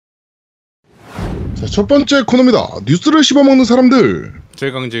자, 첫 번째 코너입니다. 뉴스를 씹어먹는 사람들.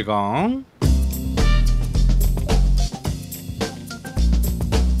 제강.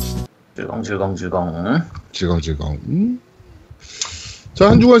 자,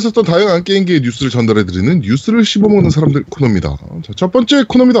 한 주간 있었던 다양한 게임기의 뉴스를 전달해드리는 뉴스를 씹어먹는 사람들 코너입니다. 자, 첫 번째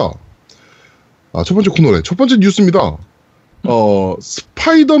코너입니다. 첫 번째 코너래. 첫 번째 뉴스입니다.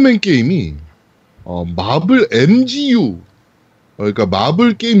 스파이더맨 게임이 마블 MCU, 그러니까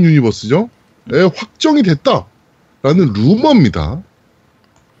마블 게임 유니버스죠. 확정이 됐다라는 루머입니다.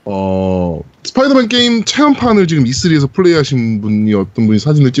 스파이더맨 게임 체험판을 지금 E3에서 플레이하신 분이 어떤 분이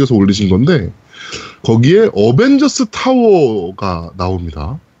사진을 찍어서 올리신 건데 거기에 어벤져스 타워가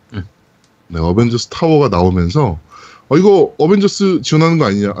나옵니다. 네, 어벤져스 타워가 나오면서 이거 어벤져스 지원하는 거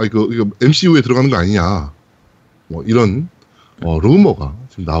아니냐? 이거 MCU에 들어가는 거 아니냐? 뭐 이런 루머가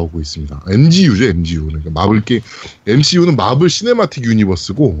지금 나오고 있습니다. MCU죠, MCU. 그러니까 마블 게임 MCU는 마블 시네마틱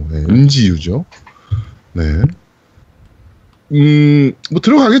유니버스고 네, MCU죠. 네. 뭐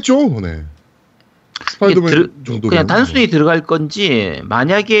들어가겠죠. 네. 스파이더맨 정도 그냥 단순히 들어갈 건지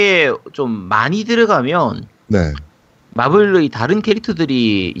만약에 좀 많이 들어가면 네. 마블의 다른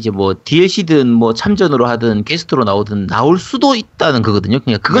캐릭터들이 이제 뭐 DLC든 뭐 참전으로 하든 게스트로 나오든 나올 수도 있다는 거거든요.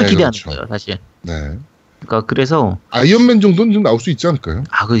 그냥 그걸 기대하는 그렇죠. 거예요, 사실. 네. 그러니까 그래서 아이언맨 정도는 좀 나올 수 있지 않을까요?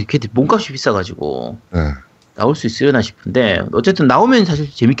 그 몸값이 비싸가지고 네. 나올 수 있으려나 싶은데 어쨌든 나오면 사실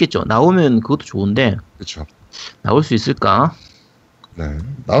재밌겠죠. 나오면 그것도 좋은데. 그렇죠. 나올 수 있을까? 네.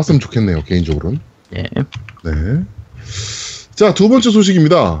 나왔으면 좋겠네요, 개인적으로는. 네. 네. 자, 두 번째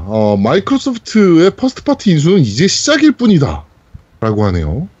소식입니다. 마이크로소프트의 퍼스트 파티 인수는 이제 시작일 뿐이다. 라고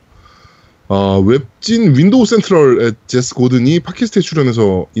하네요. 웹진 윈도우 센트럴의 제스 고든이 팟캐스트에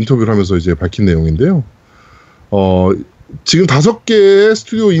출연해서 인터뷰를 하면서 이제 밝힌 내용인데요. 지금 5개의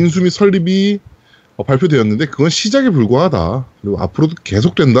스튜디오 인수 및 설립이 발표되었는데 그건 시작에 불과하다. 그리고 앞으로도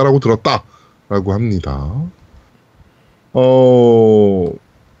계속된다라고 들었다라고 합니다.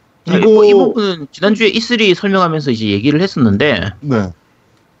 이 부분은 지난주에 E3 설명하면서 이제 얘기를 했었는데, 네.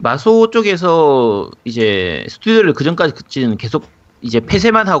 마소 쪽에서 이제 스튜디오를 그전까지는 계속 이제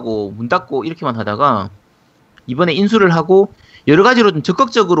폐쇄만 하고 문 닫고 이렇게만 하다가 이번에 인수를 하고 여러 가지로 좀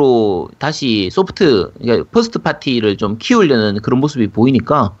적극적으로 다시 그러니까 퍼스트 파티를 좀 키우려는 그런 모습이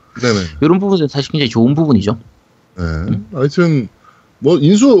보이니까, 네네. 이런 부분은 사실 굉장히 좋은 부분이죠. 네. 하여튼 뭐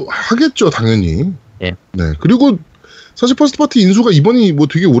인수하겠죠, 당연히. 네. 네. 그리고 사실 퍼스트 파티 인수가 이번이 뭐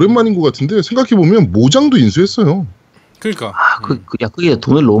되게 오랜만인 것 같은데 생각해보면 모장도 인수했어요. 그러니까. 그게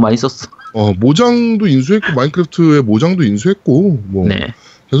돈을 너무 많이 썼어. 모장도 인수했고 마인크래프트의 모장도 인수했고 뭐 네.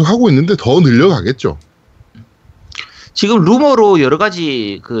 계속 하고 있는데 더 늘려가겠죠. 지금 루머로 여러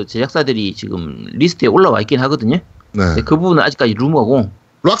가지 그 제작사들이 지금 리스트에 올라와 있긴 하거든요. 네. 근데 그 부분은 아직까지 루머고.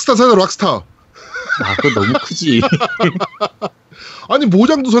 락스타잖아, 락스타. 그거 너무 크지. 아니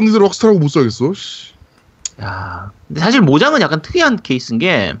모장도 샀는데 락스타라고 못 사겠어. 근데 사실 모장은 약간 특이한 케이스인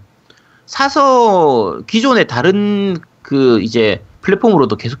게 사서 기존의 다른 그 이제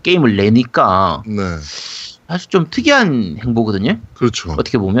플랫폼으로도 계속 게임을 내니까 네. 사실 좀 특이한 행보거든요. 그렇죠.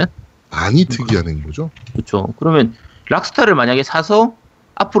 어떻게 보면 많이 특이한 행보죠. 그렇죠. 그러면 락스타를 만약에 사서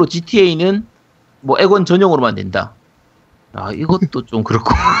앞으로 GTA는 뭐 액원 전용으로만 낸다. 이것도 좀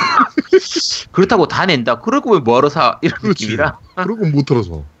그렇고 그렇다고 다 낸다. 그럴 거면 뭐하러 사 이런 그렇지. 느낌이라. 그러고 못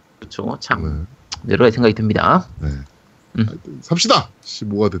털어서. 그렇죠. 참 여러 가지 생각이 듭니다. 네. 삽시다.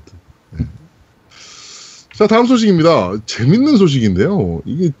 뭐가 됐든. 네. 자, 다음 소식입니다. 재밌는 소식인데요.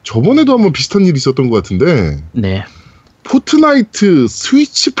 이게 저번에도 한번 비슷한 일이 있었던 것 같은데. 네. 포트나이트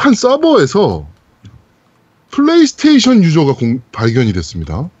스위치판 서버에서 플레이스테이션 유저가 발견이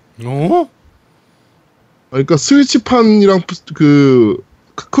됐습니다. 그러니까 스위치판이랑 그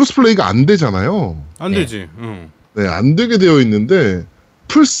크로스플레이가 안 되잖아요. 안 되지. 네, 안 되게 되어 있는데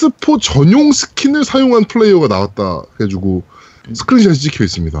플스4 전용 스킨을 사용한 플레이어가 나왔다 해가지고 스크린샷이 찍혀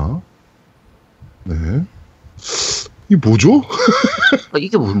있습니다. 네. 이게 뭐죠?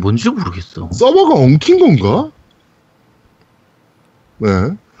 이게 뭔지 모르겠어. 서버가 엉킨 건가? 네.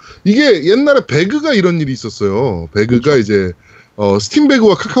 이게 옛날에 배그가 이런 일이 있었어요. 배그가 그렇죠. 이제 스팀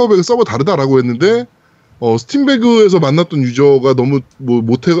배그와 카카오 배그 서버 다르다라고 했는데 스팀 배그에서 만났던 유저가 너무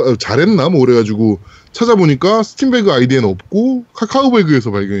잘했나 뭐 그래가지고 찾아보니까 스팀 배그 아이디에는 없고 카카오 배그에서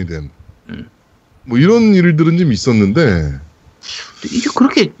발견이 된 뭐 이런 일들은 좀 있었는데 이게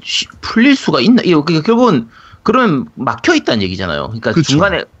그렇게 풀릴 수가 있나? 이게 결국은 그러면 막혀 있다는 얘기잖아요. 그러니까 그쵸.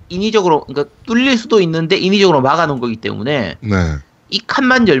 중간에 인위적으로 그러니까 뚫릴 수도 있는데 인위적으로 막아놓은 거기 때문에 네. 이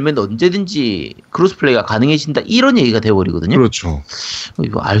칸만 열면 언제든지 크로스플레이가 가능해진다 이런 얘기가 돼버리거든요. 그렇죠.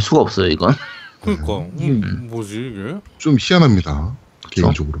 이거 알 수가 없어요 이건. 그러니까 뭐지 이게? 좀 희한합니다. 그렇죠?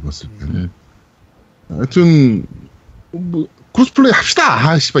 개인적으로 봤을 때는. 하여튼 뭐 크로스플레이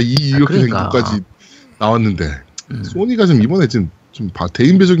합시다. 씨발 이렇게 그러니까. 된 것까지 나왔는데 소니가 좀 이번에 좀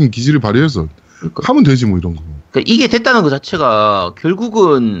대인배적인 기질을 발휘해서 그러니까. 하면 되지 뭐 이런 거. 그러니까 이게 됐다는 것 자체가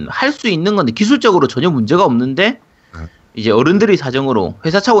결국은 할 수 있는 건데 기술적으로 전혀 문제가 없는데 이제 어른들의 사정으로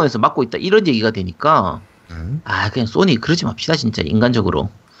회사 차원에서 막고 있다 이런 얘기가 되니까 그냥 소니 그러지 맙시다 진짜 인간적으로.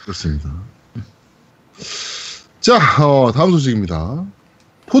 그렇습니다. 자, 다음 소식입니다.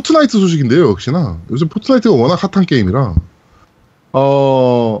 포트나이트 소식인데요, 역시나. 요즘 포트나이트가 워낙 핫한 게임이라,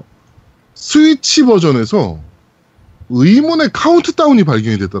 스위치 버전에서 의문의 카운트다운이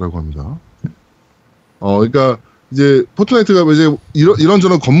발견이 됐다라고 합니다. 그러니까, 이제, 포트나이트가 이제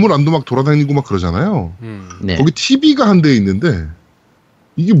이런저런 건물 안도 막 돌아다니고 막 그러잖아요. 네. 거기 TV가 한 대 있는데,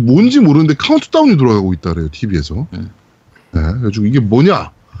 이게 뭔지 모르는데 카운트다운이 돌아가고 있다래요, TV에서. 네, 그래가지고 이게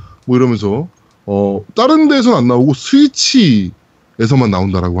뭐냐? 뭐 이러면서, 다른 데에서는 안 나오고 스위치에서만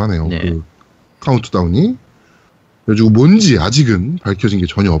나온다라고 하네요. 네. 그 카운트다운이. 그래가지고 뭔지 아직은 밝혀진 게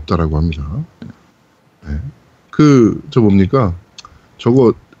전혀 없다라고 합니다. 네. 저 뭡니까?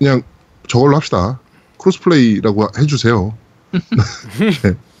 그냥 저걸로 합시다. 크로스플레이라고 해주세요.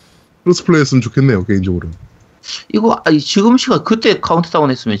 네. 크로스플레이 했으면 좋겠네요, 개인적으로. 이거 지금 시간 그때 카운트다운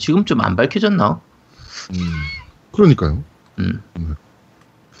했으면 지금 좀 안 밝혀졌나? 그러니까요. 네.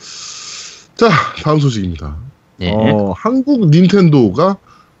 자, 다음 소식입니다. 네. 한국 닌텐도가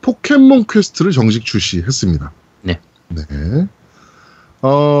포켓몬 퀘스트를 정식 출시했습니다. 네. 네.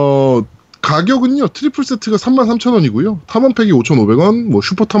 가격은요, 트리플 세트가 33,000원이고요. 탐험팩이 5,500원, 뭐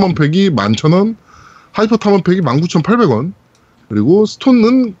슈퍼 탐험팩이 11,000원, 하이퍼 탐험팩이 19,800원, 그리고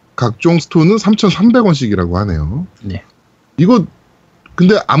각종 스톤은 3,300원씩이라고 하네요. 네. 이거,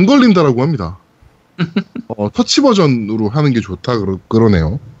 근데 암 걸린다라고 합니다. 터치 버전으로 하는 게 좋다,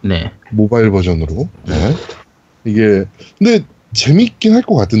 그러네요. 네. 모바일 버전으로. 네. 이게, 근데 재밌긴 할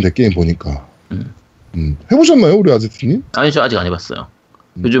것 같은데, 게임 보니까. 해보셨나요, 우리 아제트님? 아니, 저 아직 안 해봤어요.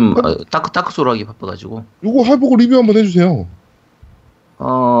 요즘 다크소울 하기 바빠가지고. 요거 해보고 리뷰 한번 해주세요.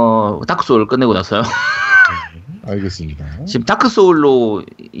 다크소울 끝내고 나서요. 알겠습니다. 지금 다크소울로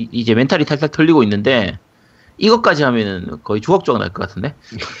이제 멘탈이 탈탈 털리고 있는데 이것까지 하면은 거의 조각조각 날 것 같은데.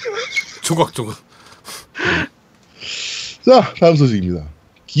 조각조각. 자, 다음 소식입니다.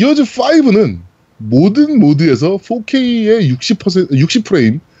 기어즈 5는 모든 모드에서 4K의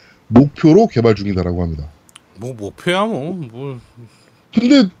 60프레임 목표로 개발 중이다라고 합니다. 뭐 목표야 뭐.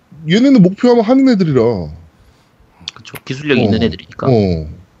 근데 얘네는 목표하면 하는 애들이라. 그쵸. 기술력이 있는 애들이니까.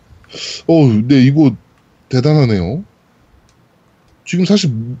 근데 이거 대단하네요. 지금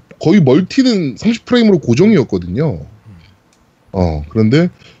사실 거의 멀티는 30프레임으로 고정이었거든요. 그런데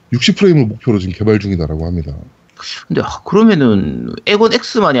 60프레임을 목표로 지금 개발 중이다라고 합니다. 근데 그러면은 에곤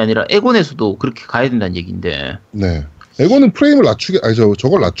X만이 아니라 에곤에서도 그렇게 가야 된다는 얘기인데. 네. 에곤은 프레임을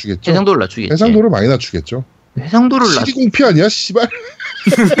저걸 낮추겠죠. 해상도를 낮추겠지. 해상도를 많이 낮추겠죠. 해상도를 720p 아니야, 씨발.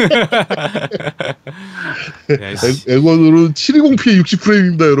 에곤으로 720p에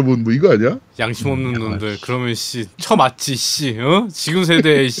 60프레임입니다, 여러분. 뭐 이거 아니야? 양심 없는 놈들. 그러면 쳐맞지 지금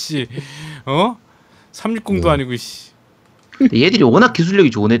세대에 360도 아니고 얘들이 워낙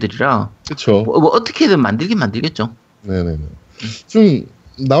기술력이 좋은 애들이라. 그렇죠. 뭐 어떻게든 만들긴 만들겠죠. 네네네. 좀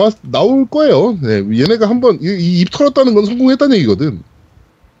나올 거예요. 네, 얘네가 한번 입 털었다는 건 성공했다는 얘기거든.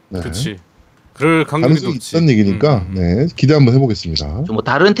 네. 그렇지. 그럴 가능성이 높지. 있다는 얘기니까 네, 기대 한번 해보겠습니다. 좀 뭐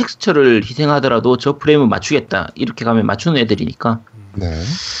다른 텍스처를 희생하더라도 저 프레임은 맞추겠다. 이렇게 가면 맞추는 애들이니까. 네.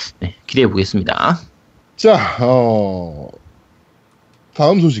 네, 기대해 보겠습니다. 자,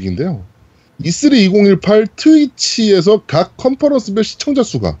 다음 소식인데요. E3 2018 트위치에서 각 컨퍼런스별 시청자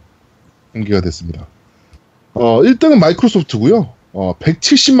수가 공개가 됐습니다. 1등은 마이크로소프트고요.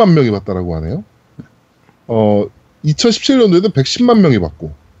 170만 명이 봤다라고 하네요. 2017년도에는 110만 명이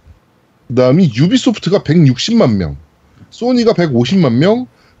봤고, 그 다음이 유비소프트가 160만 명, 소니가 150만 명,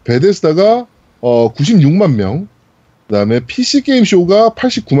 베데스다가 96만 명, 그 다음에 PC게임쇼가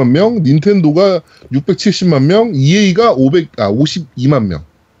 89만 명, 닌텐도가 670만 명, EA가 52만 명.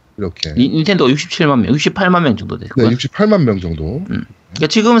 이렇게. 닌텐도가 67만 명, 68만 명 정도 됐고요. 네, 68만 명 정도. 그러니까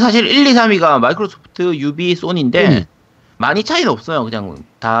지금 사실 1, 2, 3위가 마이크로소프트, 유비, 소니인데 많이 차이는 없어요. 그냥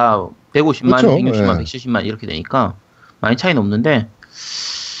다 150만, 그렇죠. 160만, 네. 170만 이렇게 되니까 많이 차이는 없는데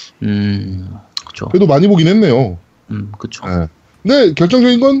그렇죠. 그래도 많이 보긴 했네요. 그렇죠. 네. 근데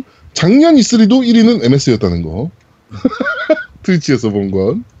결정적인 건 작년 E3도 1위는 MS였다는 거. 트위치에서 본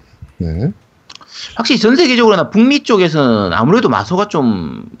건. 네. 확실히 전 세계적으로나 북미 쪽에서는 아무래도 마소가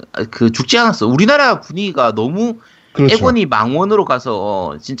좀 죽지 않았어. 우리나라 분위기가 너무 그렇죠. 에곤이 망원으로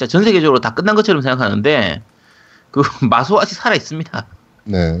가서 진짜 전 세계적으로 다 끝난 것처럼 생각하는데 그 마소 아직 살아 있습니다.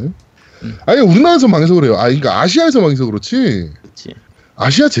 네. 아니 우리나라에서 망해서 그래요. 그러니까 아시아에서 망해서 그렇지. 그렇지.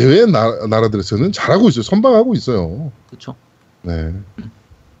 아시아 제외의 나라들에서는 잘하고 있어요. 선방하고 있어요. 그렇죠. 네.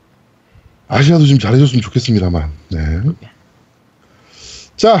 아시아도 좀 잘해줬으면 좋겠습니다만. 네.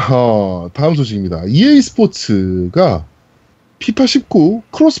 자, 다음 소식입니다. EA 스포츠가 피파 19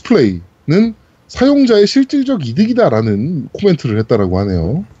 크로스플레이는 사용자의 실질적 이득이다라는 코멘트를 했다라고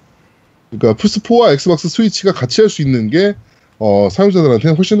하네요. 그러니까 플스4와 엑스박스 스위치가 같이 할 수 있는 게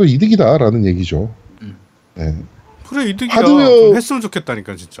사용자들한테는 훨씬 더 이득이다라는 얘기죠. 네. 그래 이득이야. 하드웨어 했으면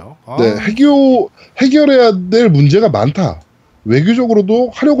좋겠다니까 진짜. 네, 해결해야 될 문제가 많다. 외교적으로도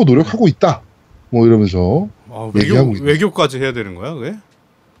하려고 노력하고 있다. 뭐 이러면서 얘기하고 외교까지 해야 되는 거야, 왜?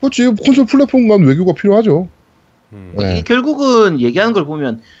 그렇지. 콘솔 플랫폼 간 외교가 필요하죠. 네. 결국은 얘기하는 걸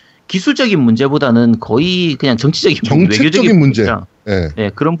보면 기술적인 문제보다는 거의 그냥 정책적인 문제. 네.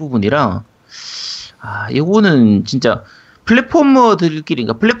 네, 그런 부분이라 이거는 진짜 플랫포머들끼리,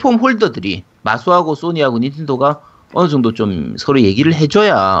 그러니까 플랫폼 홀더들이 마소하고 소니하고 닌텐도가 어느 정도 좀 서로 얘기를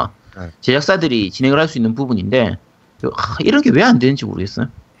해줘야 제작사들이 진행을 할 수 있는 부분인데 이런 게 왜 안 되는지 모르겠어요.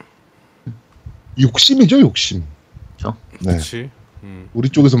 욕심이죠, 욕심. 그렇죠. 네. 그렇지. 우리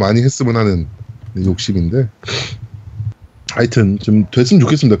쪽에서 많이 했으면 하는 욕심인데 하여튼 좀 됐으면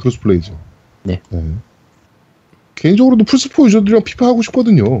좋겠습니다. 크로스플레이죠. 네. 개인적으로도 플스4 유저들이랑 피파 하고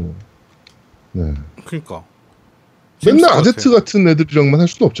싶거든요. 네. 그러니까 맨날 아제트 같은 애들이랑만 할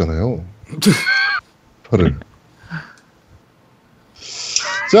수는 없잖아요. 파를.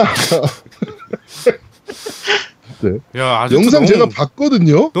 자, 네. 야, 영상 제가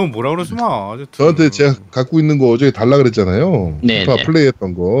봤거든요. 너무 뭐라 그러지 마. 아제트. 저한테 제가 갖고 있는 거 어제 달라 그랬잖아요. 네, 피파 네.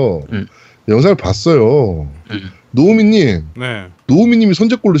 플레이했던 거. 영상을 봤어요. 노우미님. 네. 노우미님이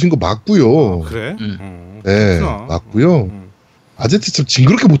선제골 넣으신 거 맞고요. 그래? 네, 그렇구나. 맞고요. 아제트 참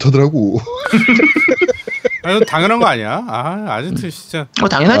징그럽게 못하더라고. 아니, 당연한 거 아니야? 아제트 진짜.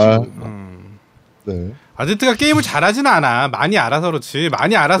 당연하지. 네. 아제트가 게임을 잘하진 않아. 많이 알아서 그렇지.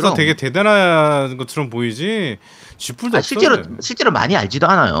 많이 알아서 그럼. 되게 대단한 것처럼 보이지. 쥐뿔도 없어. 실제로 많이 알지도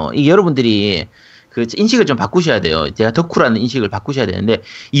않아요. 이게 여러분들이 그 인식을 좀 바꾸셔야 돼요. 제가 덕후라는 인식을 바꾸셔야 되는데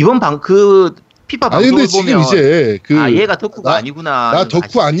이번 피파 방송을 보면 이제 얘가 덕후가 아니구나. 나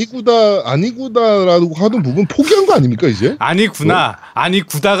덕후 아니구나라고 하던 부분 포기한 거 아닙니까 이제? 아니구나.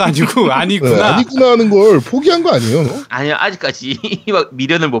 아니구다가 아니고 아니구나. 네, 아니구나 하는 걸 포기한 거 아니에요? 아니요, 아직까지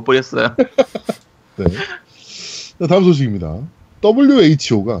미련을 못 버렸어요. 네. 자, 다음 소식입니다.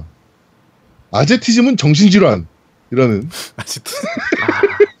 WHO가 아제티즘은 정신질환이라는 아제트.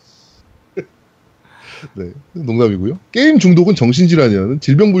 네, 농담이고요. 게임 중독은 정신질환이라는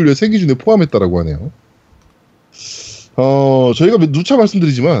질병 분류의 세 기준에 포함했다라고 하네요. 저희가 누차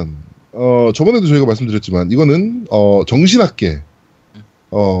말씀드리지만 저번에도 저희가 말씀드렸지만 이거는 정신학계의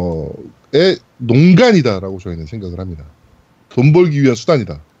농간이다라고 저희는 생각을 합니다. 돈 벌기 위한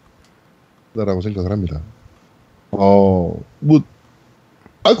수단이다 라고 생각을 합니다.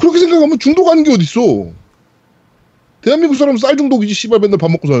 그렇게 생각하면 중독 아닌 게 어딨어. 대한민국 사람은 쌀 중독이지. 씨발 맨날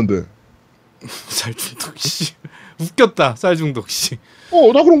밥 먹고 사는데. 쌀 중독 씨. 웃겼다. 쌀 중독 씨.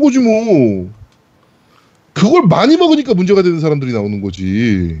 나 그런 거지 뭐. 그걸 많이 먹으니까 문제가 되는 사람들이 나오는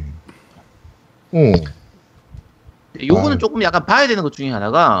거지. 요거는 조금 약간 봐야 되는 것 중에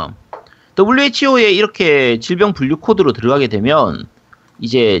하나가 WHO에 이렇게 질병 분류 코드로 들어가게 되면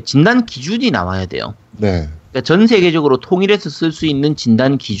이제 진단 기준이 나와야 돼요. 네. 그러니까 전 세계적으로 통일해서 쓸 수 있는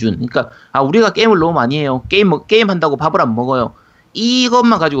진단 기준. 그러니까 우리가 게임을 너무 많이 해요. 게임 한다고 밥을 안 먹어요.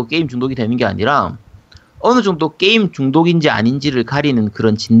 이것만 가지고 게임 중독이 되는 게 아니라 어느 정도 게임 중독인지 아닌지를 가리는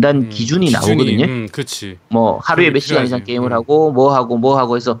그런 진단 기준이 나오거든요. 그렇지. 뭐 하루에 몇 시간 이상 게임을 하고 뭐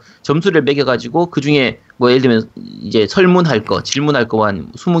하고 해서 점수를 매겨가지고 그 중에 뭐 예를 들면 이제 설문할 거, 질문할 거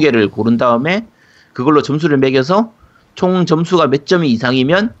한 20개를 고른 다음에 그걸로 점수를 매겨서 총 점수가 몇 점이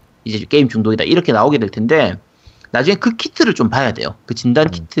이상이면 이제 게임 중독이다 이렇게 나오게 될 텐데 나중에 그 키트를 좀 봐야 돼요. 그 진단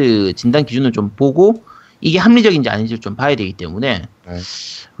키트, 진단 기준을 좀 보고 이게 합리적인지 아닌지를 좀 봐야 되기 때문에.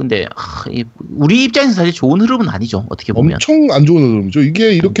 근데 우리 입장에서 사실 좋은 흐름은 아니죠. 어떻게 보면. 엄청 안 좋은 흐름이죠.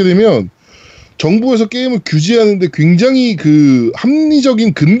 이게 이렇게 되면 정부에서 게임을 규제하는데 굉장히 그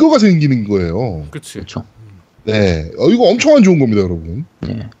합리적인 근거가 생기는 거예요. 그렇죠. 네, 이거 엄청 안 좋은 겁니다, 여러분.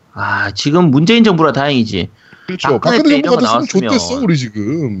 네. 지금 문재인 정부라 다행이지. 그렇죠. 박근혜 정부 같았으면 좋댔어, 우리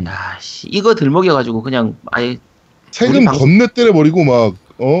지금. 이거 들먹여가지고 그냥 아예 세금 겁내 때려버리고 막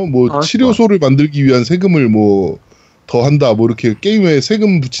치료소를 만들기 위한 세금을 뭐 더 한다, 뭐 이렇게 게임에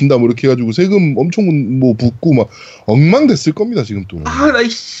세금 붙인다, 뭐 이렇게 해가지고 세금 엄청 뭐 붓고 막 엉망됐을 겁니다, 지금 또.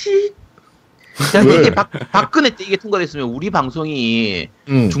 나이씨. 이게 박근혜 때 이게 통과됐으면 우리 방송이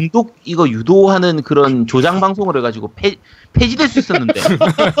중독 이거 유도하는 그런 조장 방송을 해가지고 폐지될 수 있었는데.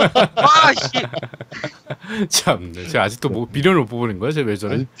 참, 제가 아직도 뭐 미련을 못 버리는 거야, 쟤 왜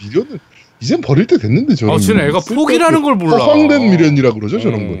저래? 미련은 이젠 버릴 때 됐는데 저는. 쟤는 애가 포기라는 걸 몰라. 허황된 미련이라 그러죠,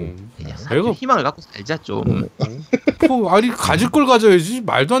 저런 거는. 네. 내가 희망을 갖고 살자 좀. 아니 가질 걸 가져야지.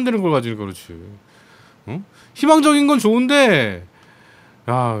 말도 안 되는 걸 가지니까 그렇지. 응? 희망적인 건 좋은데,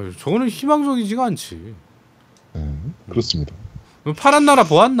 야 저거는 희망적이지가 않지. 그렇습니다. 파란 나라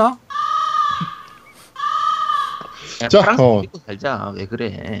보았나? 자, 프랑스 믿고 살자. 왜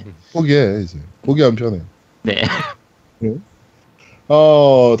그래? 포기해 이제. 포기하면 편해. 네.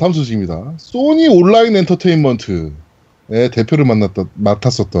 다음 소식입니다. 소니 온라인 엔터테인먼트의 대표를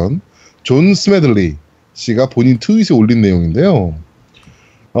맡았었던 존 스매들리 씨가 본인 트윗에 올린 내용인데요.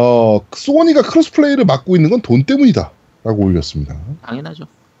 소니가 크로스플레이를 막고 있는 건 돈 때문이다 라고 올렸습니다. 당연하죠.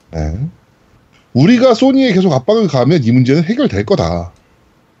 네. 우리가 소니에 계속 압박을 가하면 이 문제는 해결될 거다.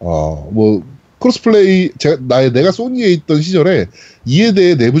 크로스플레이 내가 소니에 있던 시절에 이에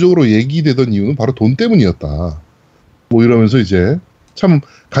대해 내부적으로 얘기되던 이유는 바로 돈 때문이었다. 뭐 이러면서 이제 참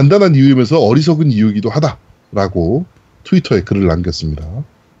간단한 이유이면서 어리석은 이유이기도 하다라고 트위터에 글을 남겼습니다.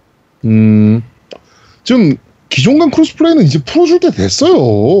 지금 기존간 크로스플레이는 이제 풀어줄 때 됐어요.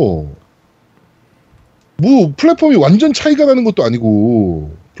 뭐 플랫폼이 완전 차이가 나는 것도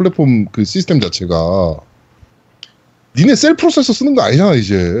아니고 플랫폼 그 시스템 자체가 니네 셀 프로세서 쓰는 거 아니잖아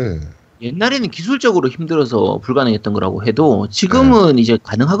이제. 옛날에는 기술적으로 힘들어서 불가능했던 거라고 해도 지금은 이제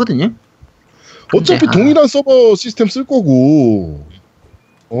가능하거든요. 어차피 동일한 서버 시스템 쓸 거고,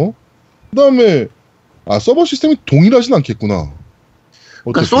 그다음에 서버 시스템이 동일하진 않겠구나.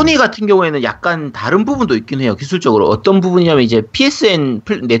 그러니까 소니 같은 경우에는 약간 다른 부분도 있긴 해요. 기술적으로 어떤 부분이냐면 이제 PSN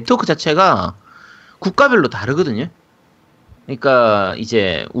네트워크 자체가 국가별로 다르거든요. 그러니까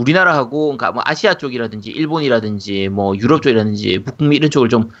이제 우리나라하고 그러니까 뭐 아시아 쪽이라든지 일본이라든지 뭐 유럽 쪽이라든지 북미 이런 쪽을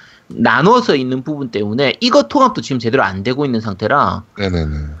좀 나눠서 있는 부분 때문에 이것 통합도 지금 제대로 안 되고 있는 상태라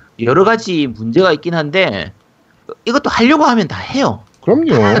네네네. 여러 가지 문제가 있긴 한데 이것도 하려고 하면 다 해요.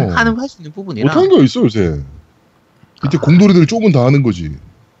 그럼요. 할 수 있는 부분이라. 못하는 거 있어 요새. 이때 공돌이들 조금 다 하는 거지.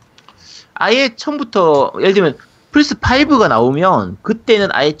 아예 처음부터 예를 들면 플스 5가 나오면 그때는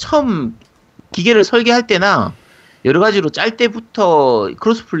아예 처음 기계를 설계할 때나 여러 가지로 짤 때부터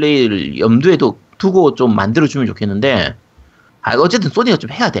크로스 플레이를 염두에 두고 좀 만들어주면 좋겠는데 어쨌든 소니가 좀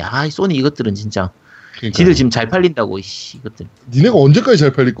해야 돼. 소니 이것들은 진짜 그러니까요. 지들 지금 잘 팔린다고 이것들. 니네가 언제까지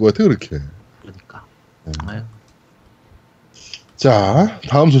잘 팔릴 것 같아 그렇게. 그러니까. 자,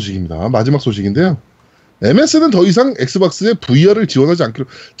 다음 소식입니다. 마지막 소식인데요. MS는 더 이상 엑스박스에 VR을 지원하지 않기로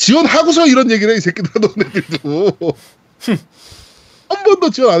지원하고서 이런 얘기를 해, 이 새끼들아. 너네들도 한 번도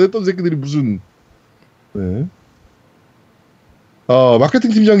지원 안 했던 새끼들이 무슨. 네.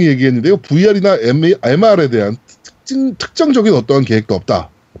 마케팅 팀장이 얘기했는데요. VR이나 MR에 대한 특정적인 어떠한 계획도 없다.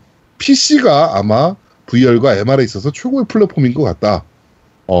 PC가 아마 VR과 MR에 있어서 최고의 플랫폼인 것 같다.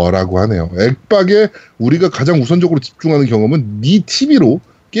 라고 하네요. 엑박에 우리가 가장 우선적으로 집중하는 경험은 네 TV로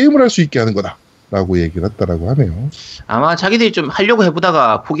게임을 할 수 있게 하는 거다. 라고 얘기를 했다라고 하네요. 아마 자기들이 좀 하려고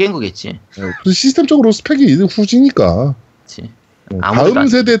해보다가 포기한 거겠지. 네, 그래서 시스템적으로 스펙이 후지니까. 그치. 다음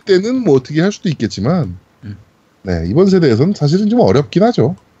세대 때는 뭐 어떻게 할 수도 있겠지만, 네, 이번 세대에서는 사실은 좀 어렵긴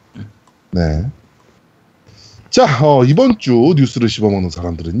하죠. 네. 자, 이번 주 뉴스를 씹어먹는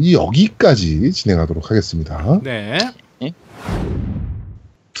사람들은 여기까지 진행하도록 하겠습니다. 네.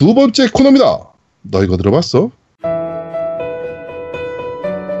 두 번째 코너입니다. 너 이거 들어봤어?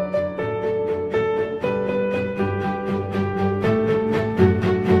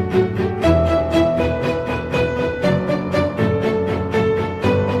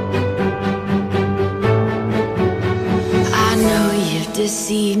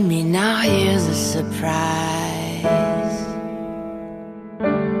 Deceived me, now here's a surprise.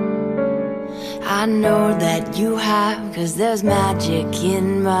 I know that you have, 'cause there's magic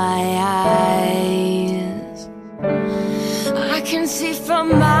in my eyes. I can see from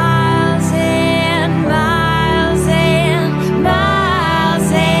miles and miles and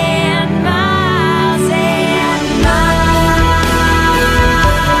miles and miles and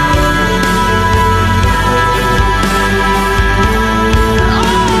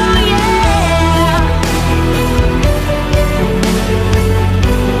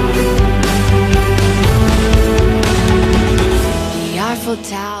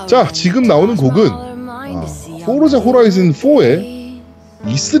자, 지금 나오는 곡은 포르자 호라이즌 4의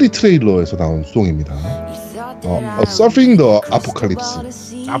E3 트레일러에서 나온 송입니다. Surfing the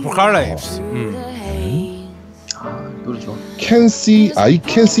Apocalypse. 아포칼립스. 노래 좋아. I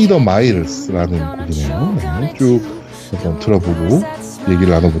Can See the Miles라는 곡이네요. 네, 쭉 한번 들어보고 얘기를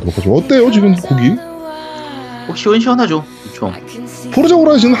나눠보도록 하죠. 어때요, 지금 곡이? 시원시원하죠. 그렇죠. 포르자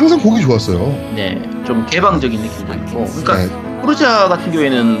호라이즌은 항상 곡이 좋았어요. 네, 좀 개방적인 느낌도 있고. 그러니까 네. 포르자 같은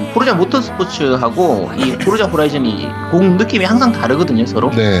경우에는 포르자 모터스포츠하고 이 포르자 호라이즌이 곡 느낌이 항상 다르거든요,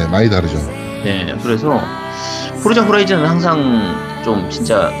 서로. 네, 많이 다르죠. 네, 그래서 포르자 호라이즌은 항상 좀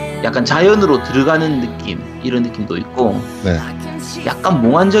진짜 약간 자연으로 들어가는 느낌 이런 느낌도 있고 네. 약간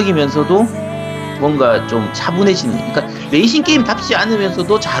몽환적이면서도 뭔가 좀 차분해지는 그러니까 레이싱 게임답지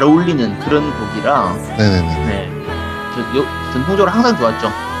않으면서도 잘 어울리는 그런 곡이라 네네네. 네. 전통적으로 항상 좋았죠.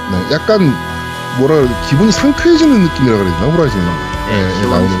 네, 약간 뭐라 그래야 돼? 기분이 상쾌해지는 느낌이라 그래야 되나? 호라이즌 네,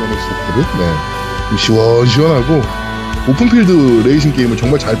 나오는 곡들은 네. 좀 시원시원하고 오픈필드 레이싱 게임을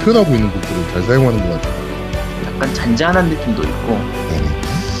정말 잘 표현하고 있는 곡들을 잘 사용하는 것 같아요. 약간 잔잔한 느낌도 있고. 네네.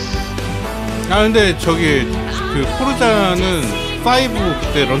 아 근데 저기 그 포르자는 5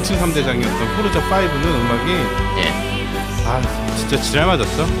 그때 런칭 3대장이었던 포르자 5는 음악이 네. 아 진짜 지랄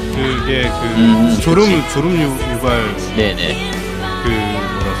맞았어. 그게 그 졸음 유발 네네. 그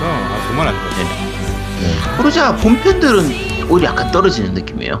뭐라서 아 정말 안 좋았어. 네. 포르자 본편들은 오히려 약간 떨어지는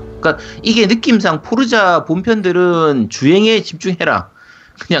느낌이에요. 그러니까 이게 느낌상 포르자 본편들은 주행에 집중해라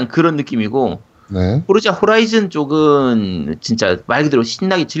그냥 그런 느낌이고 네. 포르자 호라이즌 쪽은 진짜 말 그대로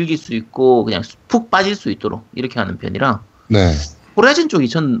신나게 즐길 수 있고 그냥 푹 빠질 수 있도록 이렇게 하는 편이라 네. 호라이즌 쪽이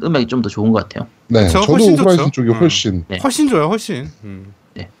전 음악이 좀 더 좋은 것 같아요. 네. 그쵸, 저도 훨씬 호라이즌 좋죠. 쪽이 훨씬. 네. 훨씬 좋아요, 훨씬.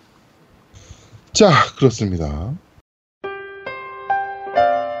 네. 자, 그렇습니다.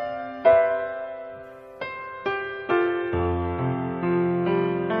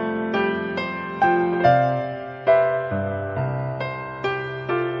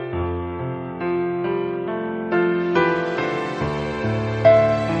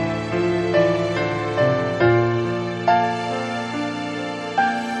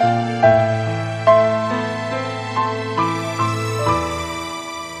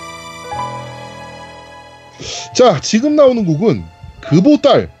 자, 지금 나오는 곡은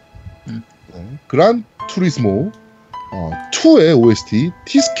그보딸 그란 투리스모 2의 OST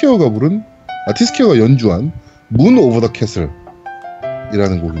티스케어가 연주한 문 오버 더 캐슬이라는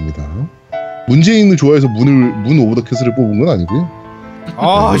곡입니다. 문재인을 좋아해서 문 오버 더 캐슬을 뽑은 건 아니고요.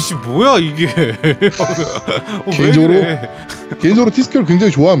 아씨 뭐야 이게. 개인적으로 티스케어를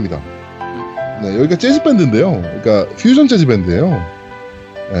굉장히 좋아합니다. 네, 여기가 재즈 밴드인데요. 그러니까 퓨전 재즈 밴드예요.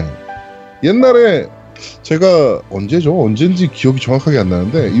 네. 옛날에 제가 언제인지 기억이 정확하게 안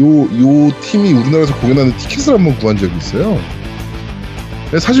나는데 요 팀이 우리나라에서 공연하는 티켓을 한번 구한 적이 있어요.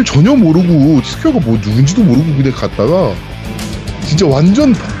 사실 전혀 모르고 티스케어가 뭐 누군지도 모르고 그냥 갔다가 진짜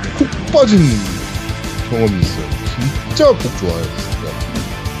완전 푹 빠진 경험이 있어요. 진짜 곡 좋아요. 진짜.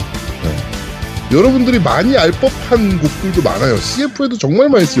 네. 여러분들이 많이 알 법한 곡들도 많아요. CF에도 정말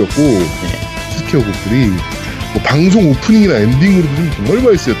많이 쓰였고 티스케어 곡들이 뭐 방송 오프닝이나 엔딩으로도 좀 정말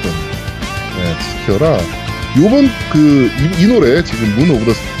많이 쓰였던 티스케어라 요번 이 노래 지금 문 오브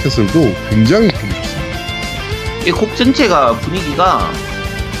더 캐슬도 굉장히 보기 좋습니다. 이 곡 전체가 분위기가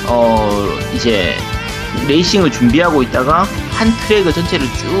이제 레이싱을 준비하고 있다가 한 트랙을 전체를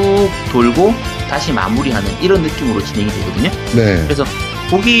쭉 돌고 다시 마무리하는 이런 느낌으로 진행이 되거든요. 네. 그래서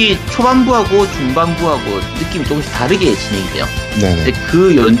곡이 초반부하고 중반부하고 느낌이 조금씩 다르게 진행이 돼요. 네. 근데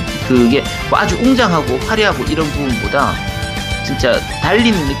그게 뭐 아주 웅장하고 화려하고 이런 부분보다 진짜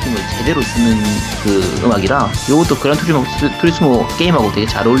달리는 느낌을 제대로 주는 그 음악이라 이것도 그란 투리스모 게임하고 되게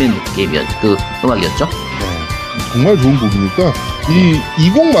잘 어울리는 그 음악이었죠. 네. 정말 좋은 곡이니까 이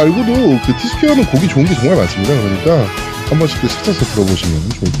곡 말고도 그 티스케어는 곡이 좋은 게 정말 많습니다. 그러니까 한 번씩 찾아서 들어보시면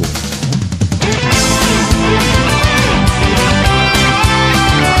좋을 것 같아요.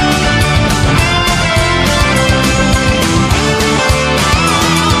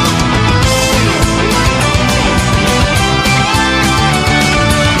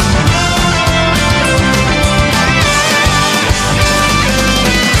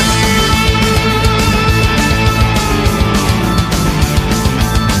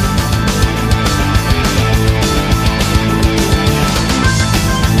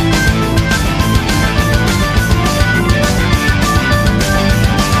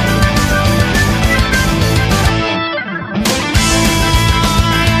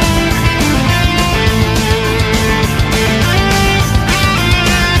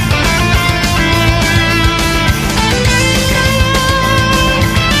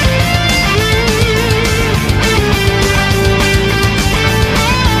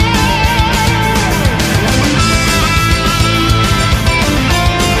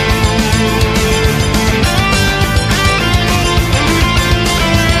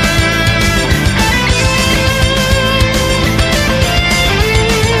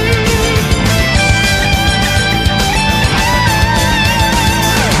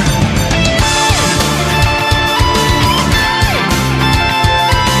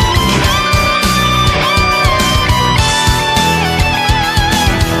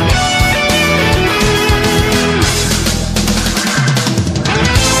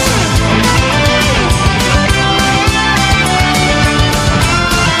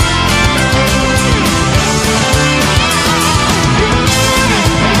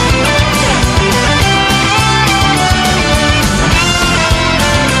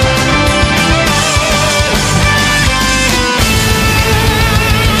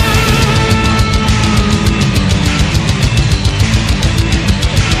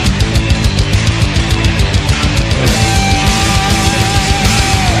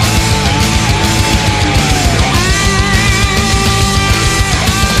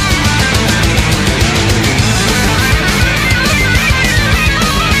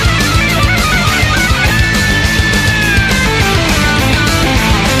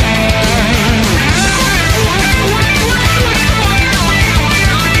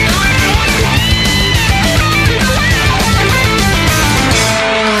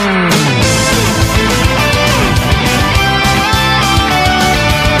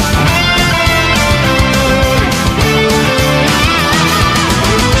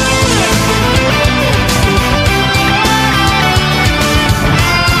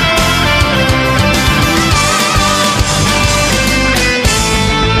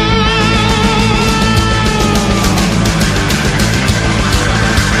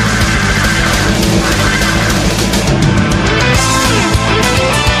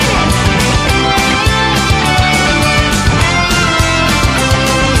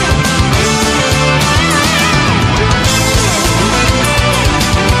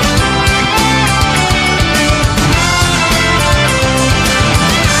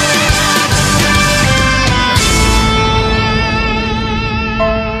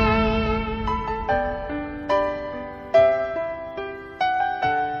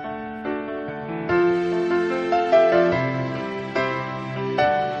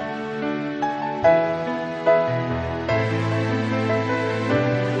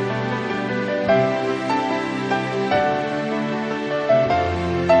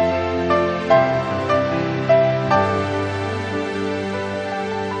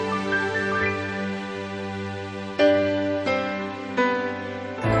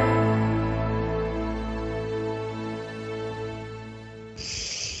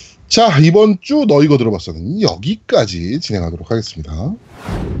 자, 이번 주 너 이거 들어봤어는 여기까지 진행하도록 하겠습니다.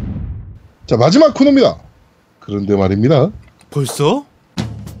 자, 마지막 코너입니다. 그런데 말입니다. 벌써?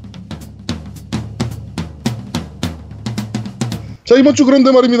 자, 이번 주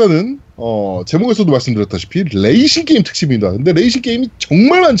그런데 말입니다는 제목에서도 말씀드렸다시피 레이싱 게임 특집입니다. 근데 레이싱 게임이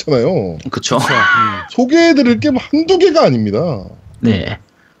정말 많잖아요. 그쵸. 소개해드릴 게 한두 개가 아닙니다. 네.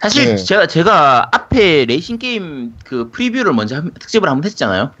 사실 네. 제가 앞에 레이싱 게임 그 프리뷰를 먼저 특집을 한번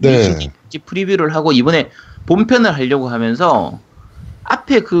했잖아요. 네. 레이싱 게임 특집 프리뷰를 하고 이번에 본편을 하려고 하면서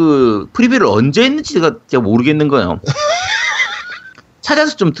앞에 그 프리뷰를 언제 했는지 제가 모르겠는 거예요.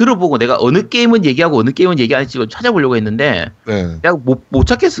 찾아서 좀 들어보고 내가 어느 게임은 얘기하고 어느 게임은 얘기 안 했지 찾아보려고 했는데 네. 내가 못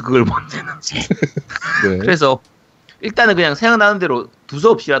찾겠어 그걸 뭔지 했는지. 네. 그래서 일단은 그냥 생각나는 대로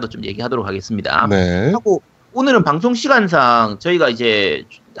두서없이라도 좀 얘기하도록 하겠습니다. 네. 하고 오늘은 방송 시간상 저희가 이제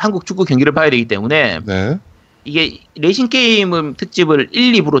한국 축구 경기를 봐야 되기 때문에 네. 이게 레이싱 게임 특집을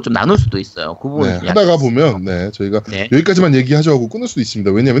 1, 2부로 좀 나눌 수도 있어요. 그 부분 네. 하다가 보면 저희가 여기까지만 얘기하죠 하고 끊을 수도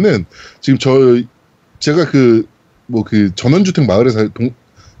있습니다. 왜냐면은 지금 제가 그 전원주택 마을에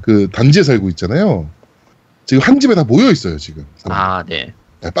그 단지에 살고 있잖아요. 지금 한 집에 다 모여 있어요 지금. 네.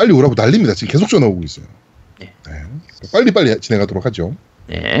 네, 빨리 오라고 난립니다. 지금 계속 전화 오고 있어요. 네. 빨리 진행하도록 하죠.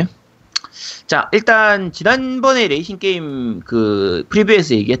 네. 자, 일단 지난번에 레이싱 게임 그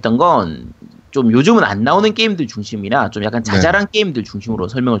프리뷰에서 얘기했던 건 좀 요즘은 안 나오는 게임들 중심이나 좀 약간 자잘한 게임들 중심으로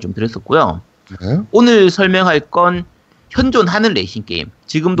설명을 좀 드렸었고요. 네. 오늘 설명할 건 현존하는 레이싱 게임,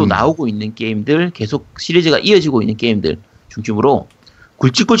 지금도 나오고 있는 게임들, 계속 시리즈가 이어지고 있는 게임들 중심으로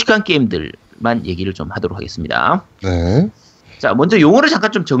굵직굵직한 게임들만 얘기를 좀 하도록 하겠습니다. 네. 자, 먼저 용어를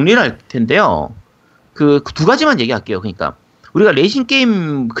잠깐 좀 정리를 할 텐데요. 그 두 가지만 얘기할게요. 그러니까 우리가 레이싱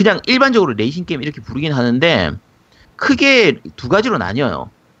게임 그냥 일반적으로 레이싱 게임 이렇게 부르긴 하는데 크게 두 가지로 나뉘어요.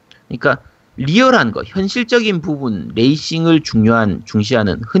 그러니까 리얼한 거, 현실적인 부분, 레이싱을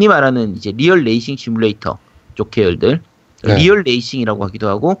중시하는 흔히 말하는 이제 리얼 레이싱 시뮬레이터 쪽 계열들, 네. 리얼 레이싱이라고 하기도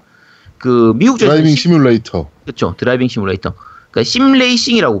하고 그 미국적인 드라이빙 시뮬레이터. 그렇죠, 드라이빙 시뮬레이터. 그러니까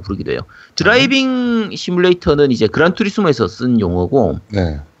심레이싱이라고 부르기도 해요. 드라이빙 시뮬레이터는 이제 그란투리스모에서 쓴 용어고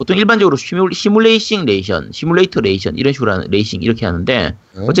네. 보통 일반적으로 시뮬레이싱 레이션, 시뮬레이터 레이션 이런 식으로 하는 레이싱 이렇게 하는데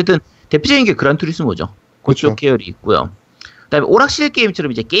어쨌든 대표적인 게 그란투리스모죠. 그쪽 계열이 있고요. 그다음에 오락실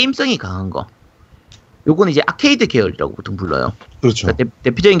게임처럼 이제 게임성이 강한 거. 요거는 이제 아케이드 계열이라고 보통 불러요. 그렇죠. 그러니까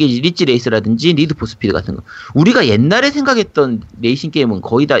대표적인 게 리치 레이스라든지 니드 포 스피드 같은 거. 우리가 옛날에 생각했던 레이싱 게임은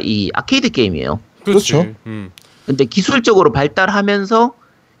거의 다 이 아케이드 게임이에요. 그렇죠. 근데 기술적으로 발달하면서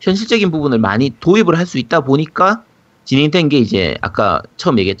현실적인 부분을 많이 도입을 할 수 있다 보니까 진행된 게 이제 아까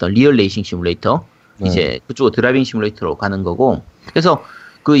처음 얘기했던 리얼 레이싱 시뮬레이터, 이제 그쪽으로 드라이빙 시뮬레이터로 가는 거고. 그래서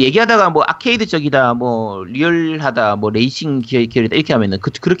그 얘기하다가 뭐 아케이드적이다, 뭐 리얼하다, 뭐 레이싱 계열이다 이렇게 하면은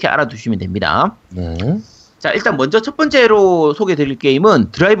그렇게 알아두시면 됩니다. 네. 자, 일단 먼저 첫 번째로 소개드릴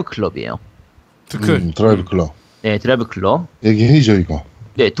게임은 드라이브 클럽이에요. 드라이브 클럽. 네, 드라이브 클럽. 얘기해줘 이거.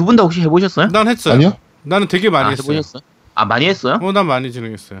 네, 두 분 다 혹시 해보셨어요? 난 했어요. 아니요? 나는 되게 많이 했어요. 해보셨어요? 많이 했어요? 난 많이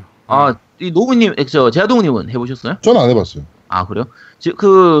진행했어요. 이 노부님, 제아동님은 해보셨어요? 저는 안 해봤어요. 그래요?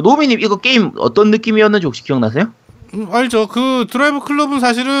 그 노부님 이거 게임 어떤 느낌이었는지 혹시 기억나세요? 알죠. 그 드라이브 클럽은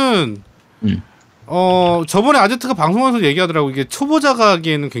사실은 저번에 아제트가 방송에서 얘기하더라고. 이게 초보자가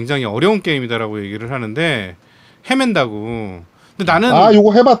하기에는 굉장히 어려운 게임이다라고 얘기를 하는데 헤맨다고. 근데 나는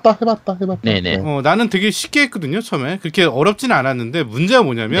요거 해봤다. 네네. 나는 되게 쉽게 했거든요. 처음에 그렇게 어렵진 않았는데 문제가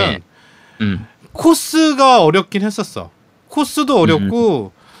뭐냐면 코스가 어렵긴 했었어. 코스도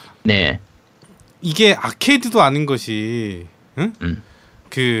어렵고 이게 아케이드도 아닌 것이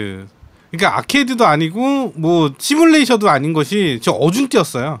그러니까 아케이드도 아니고 뭐 시뮬레이션도 아닌 것이 저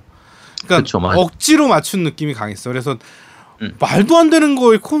어중뛰었어요. 그러니까 그쵸, 억지로 맞춘 느낌이 강했어. 그래서 말도 안 되는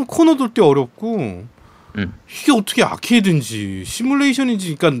거에 코너 돌 때 어렵고 이게 어떻게 아케이드인지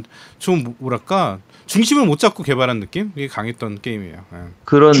시뮬레이션인지, 그러니까 좀 뭐랄까 중심을 못 잡고 개발한 느낌? 이게 강했던 게임이에요.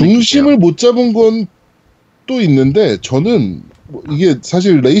 그런 중심을 못 잡은 건 또 있는데 저는 이게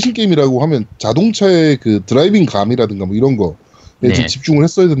사실 레이싱 게임이라고 하면 자동차의 그 드라이빙 감이라든가 뭐 이런 거에 좀 집중을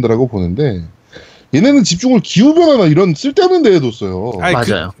했어야 된다라고 보는데 얘네는 집중을 기후변화나 이런 쓸데없는 데에 뒀어요.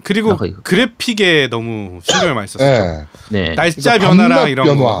 맞아요. 그리고 그래픽에 너무 신경을 많이 썼어요. 날짜 그러니까 변화랑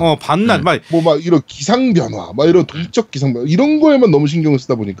이런 거. 밤낮 막 이런 기상 변화, 이런 동적 기상 변화 이런 거에만 너무 신경을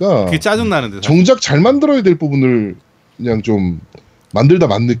쓰다 보니까 그게 짜증 나는데. 정작 잘 만들어야 될 부분을 그냥 좀 만들다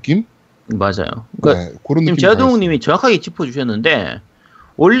만 느낌? 맞아요. 그러니까 그런 지금 제아동님이 정확하게 짚어주셨는데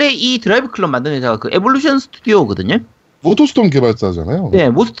원래 이 드라이브 클럽 만든 회사가 그 에볼루션 스튜디오거든요. 모터스톰 개발사잖아요. 네,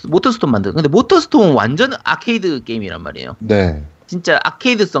 모터스톰 만든. 근데 모터스톰은 완전 아케이드 게임이란 말이에요. 네. 진짜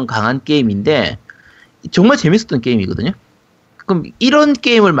아케이드성 강한 게임인데 정말 재밌었던 게임이거든요. 그럼 이런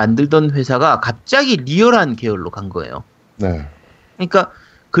게임을 만들던 회사가 갑자기 리얼한 계열로 간 거예요. 네. 그러니까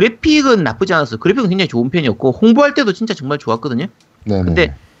그래픽은 나쁘지 않았어요. 그래픽은 굉장히 좋은 편이었고 홍보할 때도 진짜 정말 좋았거든요. 네네.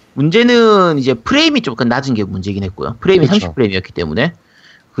 근데 문제는 이제 프레임이 조금 낮은 게 문제긴 했고요. 프레임이 그쵸. 30프레임이었기 때문에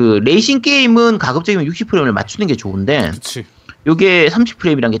그 레이싱 게임은 가급적이면 60프레임을 맞추는 게 좋은데 그치. 요게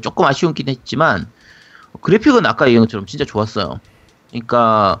 30프레임이란 게 조금 아쉬웠긴 했지만 그래픽은 아까 얘기한 것처럼 진짜 좋았어요.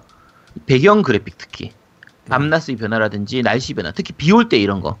 그러니까 배경 그래픽 특히 밤낮의 변화라든지 날씨 변화, 특히 비 올 때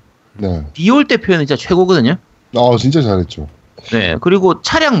이런 거. 네. 비 올 때 표현은 진짜 최고거든요. 진짜 잘했죠. 네. 그리고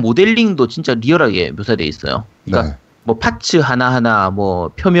차량 모델링도 진짜 리얼하게 묘사되어 있어요. 그러니까 네. 뭐 파츠 하나하나 뭐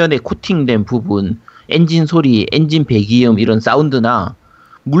표면에 코팅된 부분, 엔진 소리, 엔진 배기음 이런 사운드나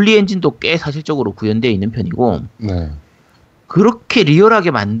물리 엔진도 꽤 사실적으로 구현되어 있는 편이고 네. 그렇게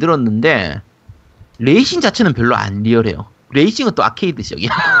리얼하게 만들었는데 레이싱 자체는 별로 안 리얼해요. 레이싱은 또 아케이드적이야.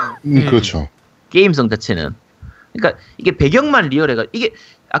 그렇죠. 게임성 자체는. 그러니까 이게 배경만 리얼해가 이게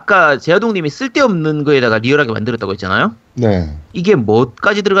아까 제아동님이 쓸데없는 거에다가 리얼하게 만들었다고 했잖아요. 네. 이게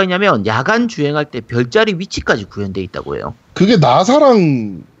뭐까지 들어가 있냐면 야간 주행할 때 별자리 위치까지 구현돼 있다고 해요. 그게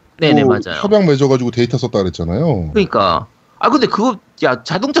나사랑 네네 맞아요. 협약 맺어가지고 데이터 썼다 그랬잖아요. 그러니까 근데 그거 야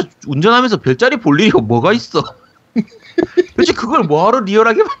자동차 운전하면서 별자리 볼 일이 뭐가 있어? 도대체 그걸 뭐하러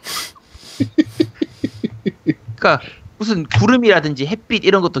리얼하게 그러니까 무슨 구름이라든지 햇빛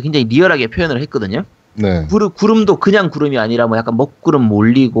이런 것도 굉장히 리얼하게 표현을 했거든요. 네. 구름도 그냥 구름이 아니라 뭐 약간 먹구름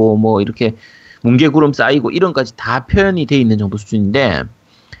몰리고 뭐 이렇게 뭉게구름 쌓이고 이런 까지 다 표현이 돼 있는 정도 수준인데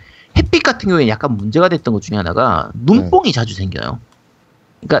햇빛 같은 경우에는 약간 문제가 됐던 것 중에 하나가 눈뽕이 자주 생겨요.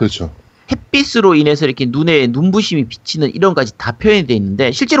 그러니까 그렇죠. 햇빛으로 인해서 이렇게 눈에 눈부심이 비치는 이런 까지 다 표현이 돼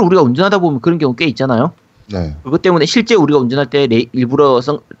있는데 실제로 우리가 운전하다 보면 그런 경우 꽤 있잖아요. 네. 그것 때문에 실제 우리가 운전할 때 일부러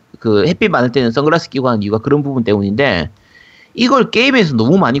그 햇빛 많을 때는 선글라스 끼고 하는 이유가 그런 부분 때문인데 이걸 게임에서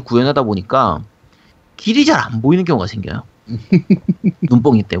너무 많이 구현하다 보니까 길이 잘 안 보이는 경우가 생겨요.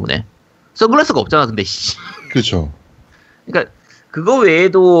 눈뽕이 때문에. 선글라스가 없잖아, 근데. 그렇죠. 그러니까 그거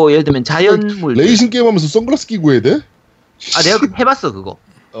외에도 예를 들면 자연물. 레이싱 게임 하면서 선글라스 끼고 해야 돼? 내가 해봤어 그거.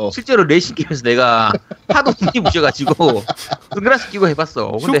 실제로 레이싱 게임에서 내가 하도 눈이 부셔가지고 선글라스 끼고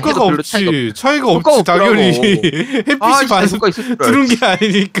해봤어. 근데 효과가 없지. 차이가 없지. 당연히 햇빛이 반사 들은 게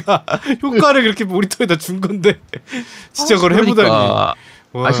아니니까 효과를 그렇게 모니터에다 준 건데 진짜 그걸 해보다니.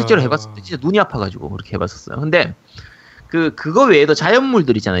 실제로 해봤을 때 진짜 눈이 아파가지고 그렇게 해봤었어요. 근데 그거 외에도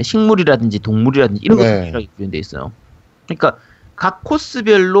자연물들 있잖아요. 식물이라든지 동물이라든지 이런 것도 필요하게 구현돼 있어요. 그러니까 각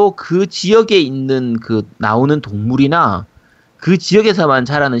코스별로 그 지역에 있는 그 나오는 동물이나 그 지역에서만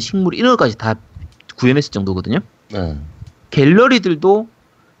자라는 식물 이런 것까지 다 구현했을 정도거든요. 네. 갤러리들도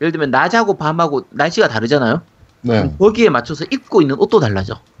예를 들면 낮하고 밤하고 날씨가 다르잖아요. 네. 거기에 맞춰서 입고 있는 옷도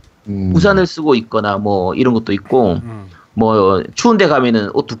달라져. 우산을 쓰고 있거나 뭐 이런 것도 있고 뭐 추운 데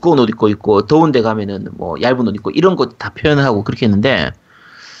가면은 옷 두꺼운 옷 입고 있고 더운 데 가면은 뭐 얇은 옷 입고 이런 거 다 표현을 하고 그렇게 했는데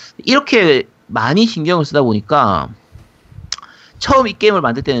이렇게 많이 신경을 쓰다 보니까 처음 이 게임을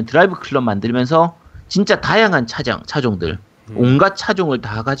만들 때는 드라이브 클럽 만들면서 진짜 다양한 차종들 온갖 차종을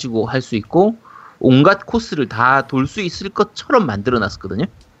다 가지고 할 수 있고 온갖 코스를 다 돌 수 있을 것처럼 만들어 놨었거든요.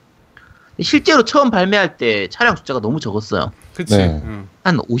 실제로 처음 발매할 때 차량 숫자가 너무 적었어요. 그치. 네.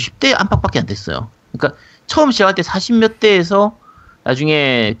 한 50대 안팎밖에 안 됐어요. 그러니까 처음 시작할 때 40몇 대에서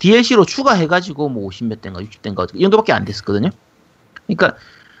나중에 DLC로 추가해가지고 뭐 50몇 대인가 60대인가 이 정도밖에 안 됐었거든요. 그러니까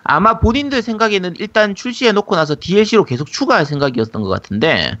아마 본인들 생각에는 일단 출시해놓고 나서 DLC로 계속 추가할 생각이었던 것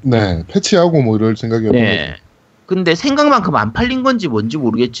같은데 네. 패치하고 뭐 이럴 생각이었던 네. 근데 생각만큼 안 팔린 건지 뭔지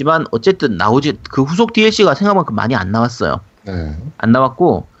모르겠지만 어쨌든 그 후속 DLC가 생각만큼 많이 안 나왔어요. 네. 안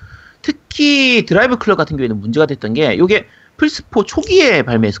나왔고 특히 드라이브 클럽 같은 경우에는 문제가 됐던 게 이게 플스4 초기에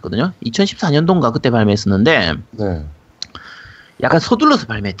발매했었거든요. 2014년도인가 그때 발매했었는데 네. 약간 약간 서둘러서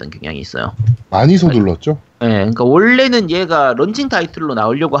발매했던 경향이 있어요. 많이 서둘렀죠? 네, 그러니까 원래는 얘가 런칭 타이틀로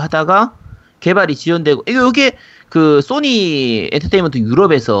나오려고 하다가 개발이 지연되고 이게 그 소니 엔터테인먼트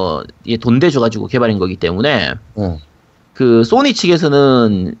유럽에서 돈 대줘가지고 개발인 거기 때문에 네. 그 소니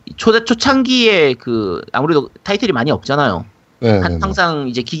측에서는 초창기에 그 아무래도 타이틀이 많이 없잖아요. 네, 항상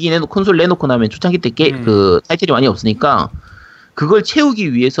이제 기기 콘솔 내놓고 나면 초창기 때 그 타이틀이 많이 없으니까 그걸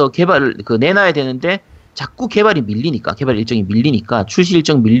채우기 위해서 개발을 내놔야 되는데 자꾸 개발 일정이 밀리니까 출시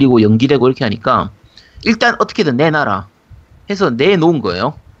일정 밀리고 연기되고 이렇게 하니까 일단 어떻게든 내놔라 해서 내놓은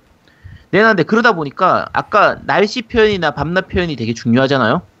거예요. 내놨는데 그러다 보니까 아까 날씨 표현이나 밤낮 표현이 되게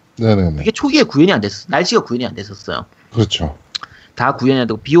중요하잖아요. 네네네. 그게 초기에 구현이 안 됐었어요. 날씨가 구현이 안 됐었어요. 그렇죠. 다 구현이 안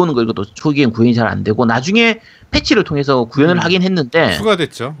되고 비 오는 거 이것도 초기엔 구현이 잘 안 되고 나중에 패치를 통해서 구현을 하긴 했는데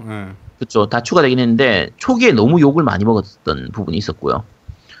추가됐죠. 네. 그렇죠. 다 추가되긴 했는데 초기에 너무 욕을 많이 먹었던 부분이 있었고요.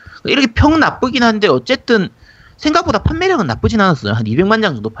 이렇게 평 나쁘긴 한데 어쨌든 생각보다 판매량은 나쁘진 않았어요. 한 200만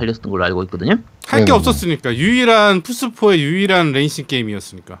장 정도 팔렸던 걸로 알고 있거든요. 할 게 없었으니까 유일한 플스4의 유일한 레이싱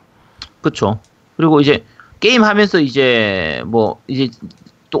게임이었으니까. 그렇죠. 그리고 이제 게임 하면서 이제 뭐 이제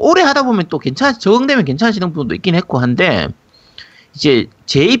또 오래 하다 보면 또 적응되면 괜찮아지는 부분도 있긴 했고 한데, 이제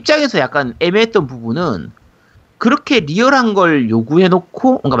제 입장에서 약간 애매했던 부분은 그렇게 리얼한 걸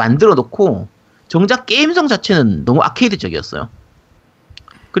요구해놓고, 뭔가 만들어놓고, 정작 게임성 자체는 너무 아케이드적이었어요.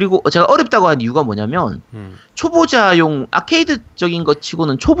 그리고 제가 어렵다고 한 이유가 뭐냐면, 초보자용, 아케이드적인 것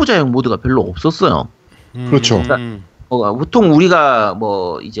치고는 초보자용 모드가 별로 없었어요. 그렇죠. 그러니까 보통 우리가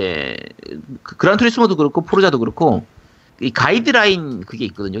이제 그란투리스모도 그렇고 포르자도 그렇고 이 가이드라인 그게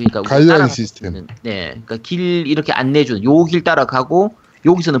있거든요. 그러니까 가이드라인 시스템. 네, 그러니까 길 이렇게 안내주는 요 길 따라가고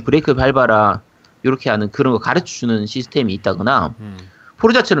여기서는 브레이크 밟아라 이렇게 하는 그런 거 가르쳐주는 시스템이 있다거나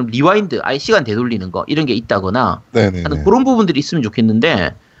포르자처럼 리와인드 아예 시간 되돌리는 거 이런 게 있다거나 하는 그런 부분들이 있으면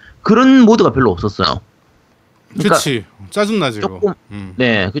좋겠는데 그런 모드가 별로 없었어요. 그러니까 그치 짜증나지. 조금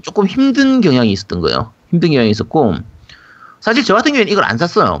네, 조금 힘든 경향이 있었던 거예요. 힘든 경향이 있었고. 사실 저 같은 경우에는 이걸 안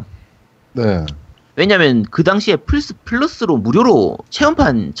샀어요. 네. 왜냐면 그 당시에 플러스로 무료로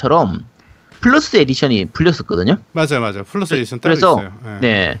체험판처럼 플러스 에디션이 풀렸었거든요. 맞아요. 플러스 에디션 따로 그래서 있어요.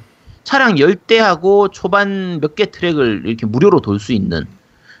 네. 차량 10대하고 초반 몇 개 트랙을 이렇게 무료로 돌 수 있는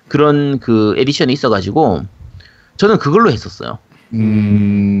그런 그 에디션이 있어가지고 저는 그걸로 했었어요.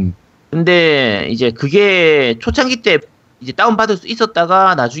 근데 이제 그게 초창기 때 이제 다운받을 수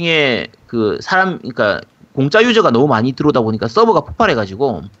있었다가 나중에 그 그러니까 공짜 유저가 너무 많이 들어오다 보니까 서버가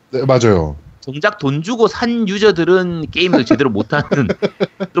폭발해가지고. 네, 맞아요. 정작 돈 주고 산 유저들은 게임을 제대로 못하는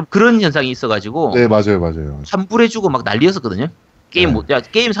좀 그런 현상이 있어가지고. 네, 맞아요. 환불해주고 막 난리였었거든요.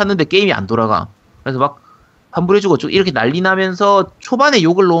 게임 샀는데 게임이 안 돌아가. 그래서 막 환불해주고 이렇게 난리 나면서 초반에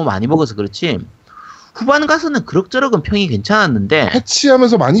욕을 너무 많이 먹어서 그렇지. 후반 가서는 그럭저럭은 평이 괜찮았는데.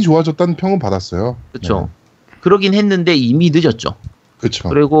 패치하면서 많이 좋아졌다는 평은 받았어요. 그렇죠. 네. 그러긴 했는데 이미 늦었죠. 그렇죠.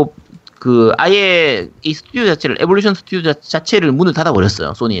 그리고 아예 이 스튜디오 자체를 에볼루션 스튜디오 자체를 문을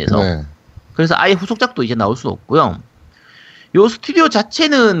닫아버렸어요. 소니에서. 네. 그래서 아예 후속작도 이제 나올 수 없고요. 요 스튜디오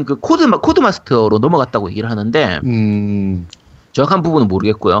자체는 그 코드마스터로 넘어갔다고 얘기를 하는데 정확한 부분은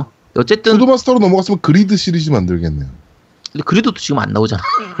모르겠고요. 어쨌든 코드마스터로 넘어갔으면 그리드 시리즈 만들겠네요. 근데 그리드도 지금 안 나오잖아.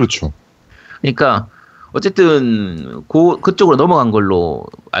 그렇죠. 그러니까 어쨌든 그쪽으로 넘어간 걸로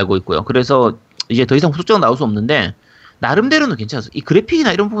알고 있고요. 그래서 이제 더 이상 후속작은 나올 수 없는데 나름대로는 괜찮았어요. 이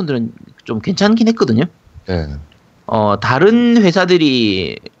그래픽이나 이런 부분들은 좀 괜찮긴 했거든요. 네. 다른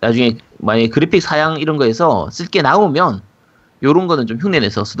회사들이 나중에 만약에 그래픽 사양 이런 거에서 쓸 게 나오면 요런 거는 좀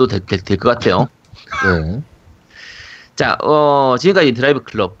흉내내서 써도 될 것 같아요. 네. 자, 지금까지 드라이브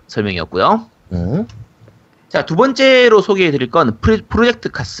클럽 설명이었고요. 네. 자, 두 번째로 소개해 드릴 건 프로젝트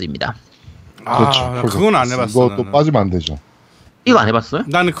카스입니다. 그렇죠. 그건 안 해봤어. 이것도 빠지면 안 되죠. 이거 안 해봤어요?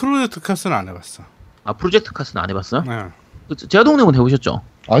 나는 프로젝트 카스는 안 해봤어. 아, 프로젝트 카스는 안 해봤어요? 네. 제아동님은 해보셨죠?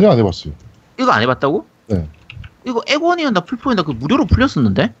 아니요, 안 해봤어요. 이거 안 해봤다고? 네. 이거 액원이었나 풀포인다 그 무료로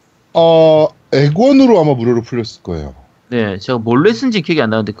풀렸었는데? 액원으로 아마 무료로 풀렸을 거예요. 네, 제가 뭘로 했는지 기억이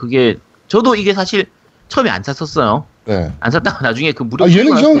안 나는데 저도 이게 사실 처음에 안 샀었어요. 네. 안 샀다가 나중에 그 무료.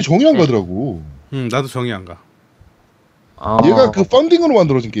 얘는 정이 안 가더라고. 나도 정이 안 가. 얘가 그 펀딩으로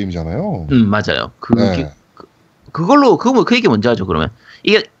만들어진 게임이잖아요. 맞아요. 그 얘기 먼저 하죠, 그러면.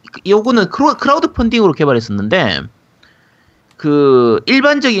 요거는 크라우드 펀딩으로 개발했었는데,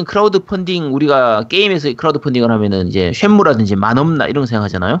 일반적인 크라우드 펀딩, 우리가 게임에서 크라우드 펀딩을 하면은 이제 쉔무라든지 만업나 이런 거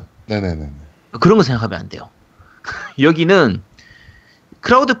생각하잖아요? 네네네. 그런 거 생각하면 안 돼요. 여기는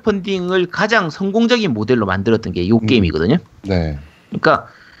크라우드 펀딩을 가장 성공적인 모델로 만들었던 게 이 게임이거든요? 네. 그러니까,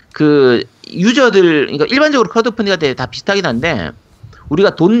 그러니까 일반적으로 크라우드 펀딩할 때 다 비슷하긴 한데,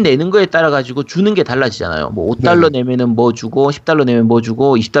 우리가 돈 내는 거에 따라 가지고 주는 게 달라지잖아요. 뭐 $5 내면은 뭐 주고, $10 내면 뭐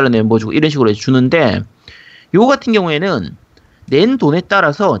주고, $20 내면 뭐 주고, 이런 식으로 해서 주는데, 요거 같은 경우에는 낸 돈에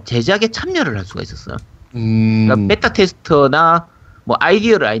따라서 제작에 참여를 할 수가 있었어요. 그러니까 베타 테스터나 뭐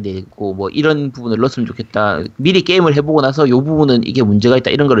아이디어를 아예 내고 뭐 이런 부분을 넣었으면 좋겠다. 미리 게임을 해보고 나서 요 부분은 이게 문제가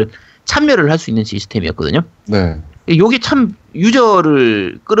있다. 이런 거를 참여를 할 수 있는 시스템이었거든요. 네. 요게 참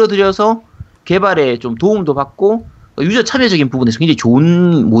유저를 끌어들여서 개발에 좀 도움도 받고 유저 참여적인 부분에서 굉장히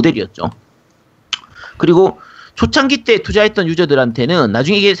좋은 모델이었죠. 그리고 초창기 때 투자했던 유저들한테는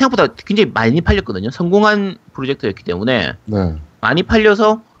나중에 이게 생각보다 굉장히 많이 팔렸거든요. 성공한 프로젝트였기 때문에 네. 많이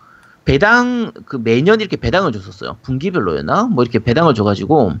팔려서 배당 매년 이렇게 배당을 줬었어요. 분기별로였나? 뭐 이렇게 배당을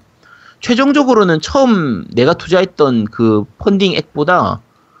줘가지고 최종적으로는 처음 내가 투자했던 그 펀딩액보다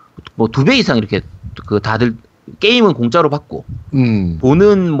뭐 2배 이상 이렇게 다들 게임은 공짜로 받고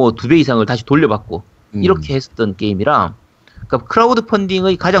돈은 뭐 2배 이상을 다시 돌려받고 이렇게 했었던 게임이라 그러니까 크라우드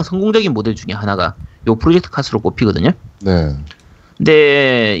펀딩의 가장 성공적인 모델 중에 하나가 요 프로젝트 카스로 꼽히거든요. 네.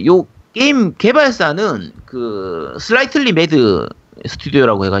 근데 요 게임 개발사는 슬라이틀리 매드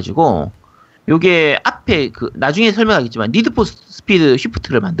스튜디오라고 해가지고 요게 앞에 나중에 설명하겠지만 니드 포 스피드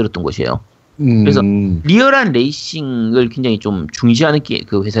쉬프트를 만들었던 곳이에요. 그래서 리얼한 레이싱을 굉장히 좀 중시하는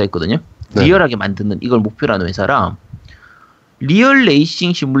그 회사였거든요. 네. 리얼하게 만드는 이걸 목표로 하는 회사라 리얼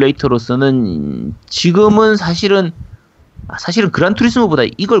레이싱 시뮬레이터로서는 지금은 사실은 그란 투리스모보다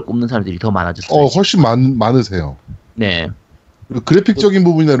이걸 꼽는 사람들이 더 많아졌어요. 훨씬 많으세요. 네. 그리고 그래픽적인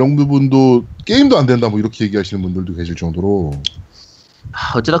부분이나 이런 부분도 게임도 안 된다 뭐 이렇게 얘기하시는 분들도 계실 정도로.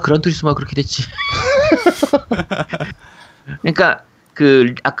 어쩌다 그란 투리스모가 그렇게 됐지. 그러니까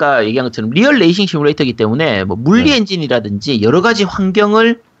그 아까 얘기한 것처럼 리얼 레이싱 시뮬레이터이기 때문에 뭐 물리 엔진이라든지 여러 가지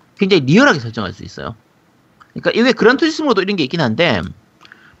환경을 굉장히 리얼하게 설정할 수 있어요. 그러니까 이게 그란 투리스모도 이런 게 있긴 한데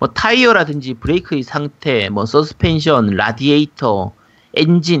뭐 타이어라든지 브레이크의 상태, 뭐 서스펜션, 라디에이터,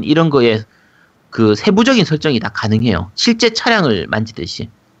 엔진 이런 거에 그 세부적인 설정이 다 가능해요. 실제 차량을 만지듯이.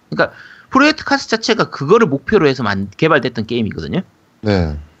 그러니까 프로젝트 카스 자체가 그거를 목표로 해서 개발됐던 게임이거든요.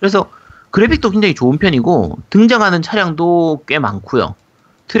 네. 그래서 그래픽도 굉장히 좋은 편이고 등장하는 차량도 꽤 많고요.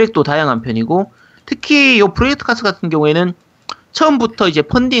 트랙도 다양한 편이고 특히 이 프로젝트 카스 같은 경우에는 처음부터 이제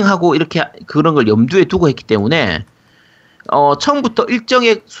펀딩하고 이렇게 그런 걸 염두에 두고 했기 때문에 처음부터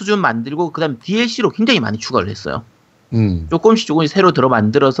일정의 수준 만들고 그다음에 DLC로 굉장히 많이 추가를 했어요. 조금씩 새로 들어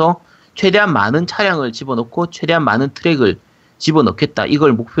만들어서 최대한 많은 차량을 집어넣고 최대한 많은 트랙을 집어넣겠다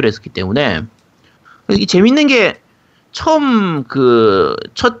이걸 목표로 했었기 때문에 이게 재밌는 게 처음 그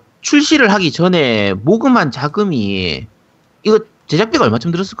첫 출시를 하기 전에 모금한 자금이 이거 제작비가 얼마쯤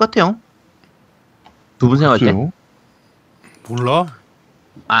들었을 것 같아요? 두 분 생각할 때? 몰라.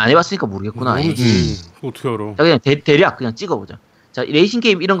 안 해봤으니까 모르겠구나. 어떻게 알아? 자, 그냥 대략 그냥 찍어보자. 자, 레이싱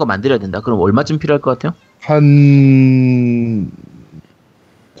게임 이런 거 만들어야 된다. 그럼 얼마쯤 필요할 것 같아요? 한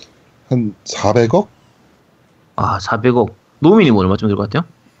 400억? 아, 400억. 노민이 뭐 얼마쯤 들 것 같아요?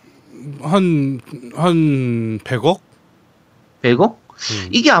 한 100억? 100억?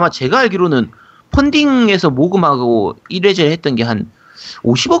 이게 아마 제가 알기로는 펀딩에서 모금하고 이래저래 했던 게 한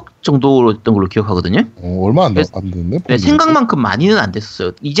 50억 정도였던 걸로 기억하거든요. 얼마 안 됐네. 네, 생각만큼 많이는 안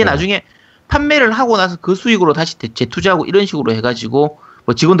됐었어요. 이제 나중에 판매를 하고 나서 그 수익으로 다시 재투자하고 이런 식으로 해가지고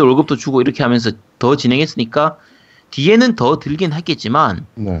뭐 직원들 월급도 주고 이렇게 하면서 더 진행했으니까 뒤에는 더 들긴 했겠지만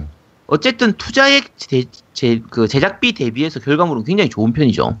네. 어쨌든 투자액 그 제작비 대비해서 결과물은 굉장히 좋은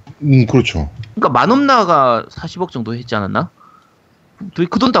편이죠. 그렇죠. 그러니까 만업나가 40억 정도 했지 않았나?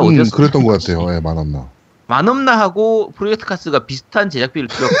 그 돈 다 어디였어? 그랬던 것 같아요. 예, 만업나. 만업나하고 프로젝트 카스가 비슷한 제작비를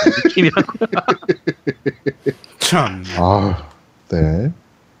들여간 느낌이라고요. 참. 아, 네.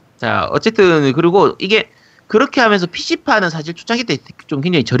 자, 어쨌든 그리고 이게 그렇게 하면서 PC판은 사실 초창기 때 좀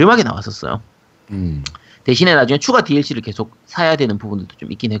굉장히 저렴하게 나왔었어요. 대신에 나중에 추가 DLC를 계속 사야 되는 부분들도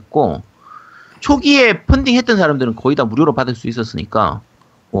좀 있긴 했고 초기에 펀딩했던 사람들은 거의 다 무료로 받을 수 있었으니까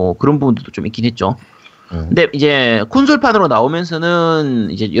그런 부분들도 좀 있긴 했죠. 근데 이제 콘솔판으로 나오면서는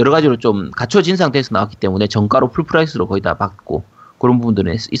이제 여러 가지로 좀 갖춰진 상태에서 나왔기 때문에 정가로 풀프라이스로 거의 다 받고 그런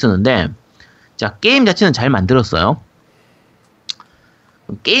부분들은 있었는데 자, 게임 자체는 잘 만들었어요.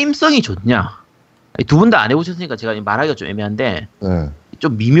 게임성이 좋냐? 두 분 다 안 해보셨으니까 제가 말하기가 좀 애매한데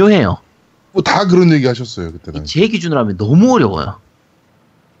좀 미묘해요. 뭐 다 그런 얘기 하셨어요 그때는. 제 기준으로 하면 너무 어려워요.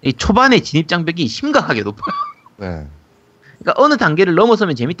 이 초반에 진입 장벽이 심각하게 높아요. 네. 그러니까 어느 단계를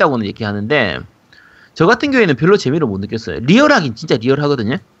넘어서면 재밌다고는 얘기하는데 저 같은 경우에는 별로 재미를 못 느꼈어요. 리얼하긴 진짜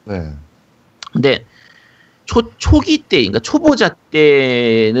리얼하거든요. 네. 근데 초기 때, 그러니까 초보자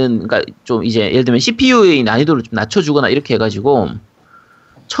때는 그러니까 좀 이제 예를 들면 CPU의 난이도를 좀 낮춰주거나 이렇게 해가지고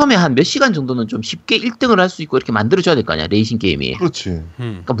처음에 한 몇 시간 정도는 좀 쉽게 1등을 할 수 있고 이렇게 만들어줘야 될 거 아니야 레이싱 게임이. 그렇지.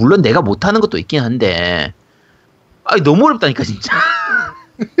 그러니까 물론 내가 못하는 것도 있긴 한데 너무 어렵다니까 진짜.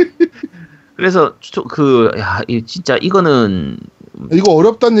 그래서 진짜 이거는 이거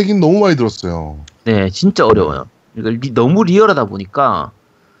어렵다는 얘기는 너무 많이 들었어요. 네, 진짜 어려워요. 그러니까 너무 리얼하다 보니까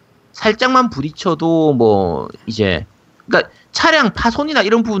살짝만 부딪혀도 뭐 이제 그러니까 차량 파손이나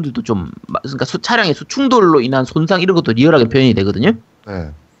이런 부분들도 좀 그러니까 차량의 충돌로 인한 손상 이런 것도 리얼하게 표현이 되거든요.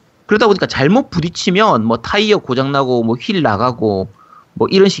 네. 그러다 보니까 잘못 부딪히면 뭐 타이어 고장 나고 뭐 휠 나가고 뭐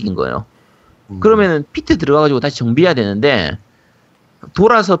이런 식인 거예요. 그러면은 피트 들어가가지고 다시 정비해야 되는데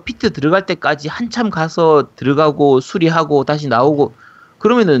돌아서 피트 들어갈 때까지 한참 가서 들어가고 수리하고 다시 나오고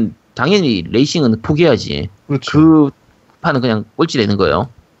그러면은 당연히 레이싱은 포기해야지. 그렇죠. 그 판은 그냥 꼴찌 되는 거예요.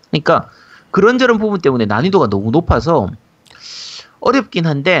 그러니까 그런저런 부분 때문에 난이도가 너무 높아서 어렵긴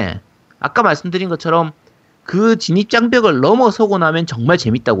한데 아까 말씀드린 것처럼 그 진입 장벽을 넘어서고 나면 정말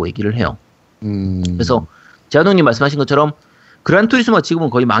재밌다고 얘기를 해요. 그래서 제아동님 말씀하신 것처럼 그란투리스모가 지금은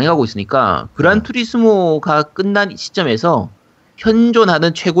거의 망해가고 있으니까 그란투리스모가 끝난 시점에서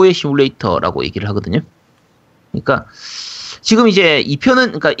현존하는 최고의 시뮬레이터라고 얘기를 하거든요. 그러니까 지금 이제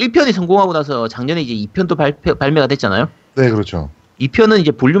 2편은 그러니까 1편이 성공하고 나서 작년에 이제 2편도 발매가 됐잖아요. 네, 그렇죠. 2편은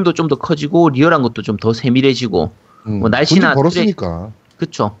이제 볼륨도 좀 더 커지고 리얼한 것도 좀 더 세밀해지고 뭐 날씨나 벌었으니까.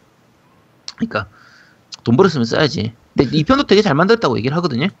 그렇죠. 그러니까 돈 벌었으면 써야지. 근데 2편도 되게 잘 만들었다고 얘기를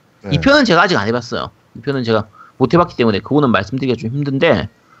하거든요. 2편은 제가 아직 안 해봤어요. 2편은 제가 못 해봤기 때문에 그거는 말씀드리기가 좀 힘든데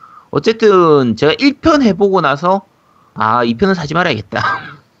어쨌든 제가 1편 해보고 나서 2편은 사지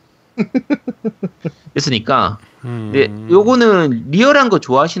말아야겠다. 됐으니까 네, 요거는 리얼한 거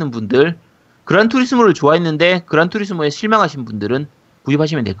좋아하시는 분들, 그란투리스모를 좋아했는데 그란투리스모에 실망하신 분들은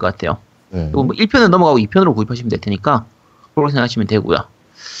구입하시면 될 것 같아요. 뭐 1편은 넘어가고 2편으로 구입하시면 될 테니까 그렇게 생각하시면 되고요.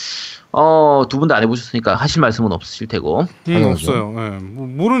 두 분도 안 해보셨으니까 하실 말씀은 없으실 테고. 없어요. 네,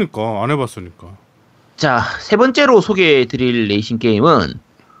 모르니까 안 해봤으니까. 자, 세 번째로 소개해드릴 레이싱 게임은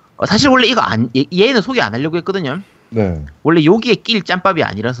사실 원래 이거 얘는 소개 안 하려고 했거든요. 네. 원래 여기에 낄 짬밥이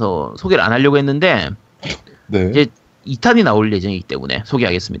아니라서 소개를 안 하려고 했는데 이제 2탄이 나올 예정이기 때문에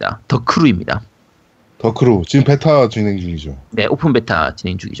소개하겠습니다. 더 크루입니다. 더 크루 지금 베타 진행 중이죠. 네, 오픈 베타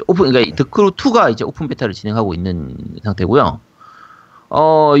진행 중이죠. 그러니까 더 크루 2가 이제 오픈 베타를 진행하고 있는 상태고요.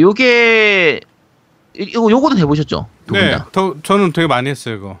 요게 요거도 해보셨죠? 두 분 다. 저는 되게 많이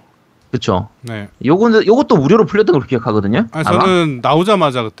했어요, 이거. 그렇죠. 네. 요것도 무료로 풀렸던 걸로 기억하거든요. 저는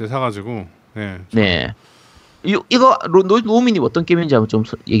나오자마자 그때 사가지고. 네. 네. 이거 노미님 어떤 게임인지 한번 좀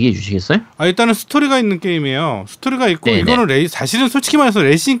얘기해 주시겠어요? 일단은 스토리가 있는 게임이에요. 스토리가 있고 네네. 이거는 사실은 솔직히 말해서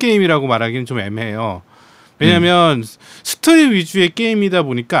레이싱 게임이라고 말하기는 좀 애매해요. 왜냐면 스토리 위주의 게임이다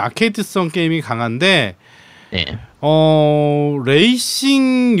보니까 아케이드성 게임이 강한데 네.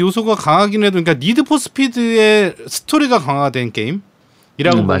 레이싱 요소가 강하긴 해도 그러니까 니드 포 스피드의 스토리가 강화된 게임이라고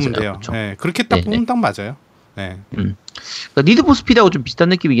보면 맞아요. 돼요. 그렇죠. 네, 그렇게 딱 보면 딱 맞아요. 네. 그러니까 니드 포 스피드하고 좀 비슷한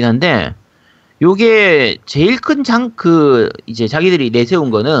느낌이긴 한데 요게 제일 큰 이제 자기들이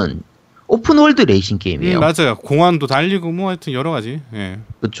내세운 거는 오픈월드 레이싱 게임이에요. 맞아요. 공항도 달리고 뭐 하여튼 여러 가지. 예.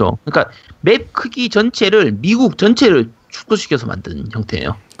 그렇죠. 그러니까 맵 크기 전체를 미국 전체를 축소시켜서 만든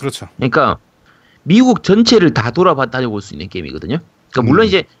형태예요. 그렇죠. 그러니까 미국 전체를 다 다녀볼 수 있는 게임이거든요. 그러니까 물론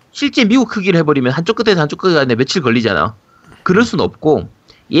이제 실제 미국 크기를 해버리면 한쪽 끝에서 한쪽 끝에 가는데 며칠 걸리잖아. 그럴 순 없고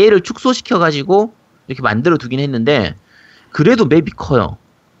얘를 축소시켜가지고 이렇게 만들어 두긴 했는데 그래도 맵이 커요.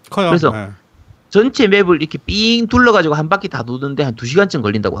 그래서 전체 맵을 이렇게 삥 둘러가지고 한 바퀴 다 도는데 한 2시간쯤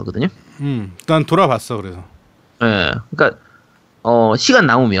걸린다고 하거든요. 난 돌아봤어 그래서. 네, 그러니까 시간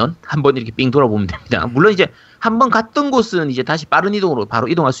남으면 한번 이렇게 삥 돌아보면 됩니다. 물론 이제 한번 갔던 곳은 이제 다시 빠른 이동으로 바로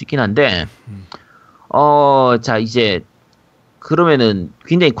이동할 수 있긴 한데, 자 이제 그러면은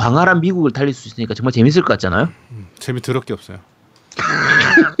굉장히 광활한 미국을 달릴 수 있으니까 정말 재밌을 것 같잖아요. 재미 더럽게 없어요.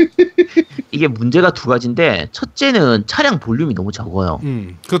 이게 문제가 두 가지인데 첫째는 차량 볼륨이 너무 적어요.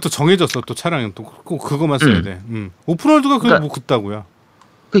 그것도 정해졌어. 또 차량은 또 꼭 그거만 써야 돼. 오픈월드가 그게 뭐 그따구야.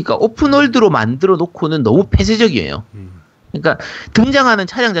 그러니까 오픈월드로 만들어 놓고는 너무 폐쇄적이에요. 그러니까 등장하는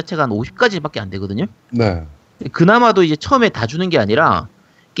차량 자체가 한 50가지밖에 안 되거든요. 네. 그나마도 이제 처음에 다 주는 게 아니라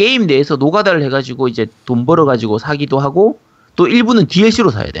게임 내에서 노가다를 해가지고 이제 돈 벌어가지고 사기도 하고 또 일부는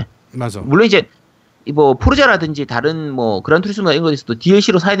DLC로 사야 돼. 맞아. 물론 이제 뭐 포르자라든지 다른 뭐 그란투리스모나 이런 거에서도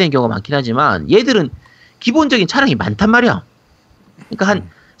DLC로 사야 되는 경우가 많긴 하지만 얘들은 기본적인 차량이 많단 말이야. 그러니까 한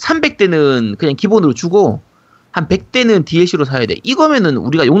 300대는 그냥 기본으로 주고 한 100대는 DLC로 사야 돼. 이거면은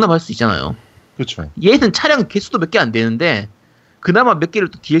우리가 용납할 수 있잖아요. 그렇죠. 얘는 차량 개수도 몇 개 안 되는데 그나마 몇 개를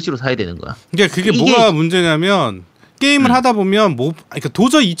또 DLC로 사야 되는 거야. 그러니까 그게 뭐가 문제냐면 게임을 하다 보면 그러니까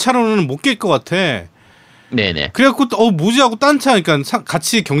도저히 이 차로는 못 깰 것 같아. 네네. 그래갖고 뭐지 하고 딴 차, 그러니까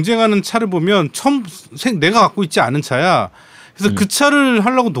같이 경쟁하는 차를 보면 내가 갖고 있지 않은 차야. 그래서 그 차를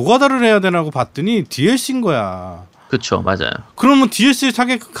하려고 노가다를 해야 되나고 봤더니 DLC인 거야. 그렇죠, 맞아요. 그러면 DLC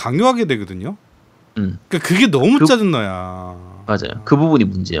사기 강요하게 되거든요. 그러니까 그게 너무 짜증나야. 맞아요. 그 부분이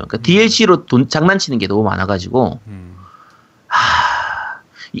문제예요. 그러니까 DLC로 돈 장난치는 게 너무 많아가지고.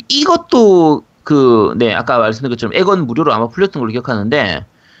 이것도 아까 말씀드린 것처럼 액원 무료로 아마 풀렸던 걸로 기억하는데,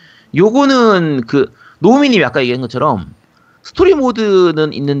 요거는 노우미님이 아까 얘기한 것처럼 스토리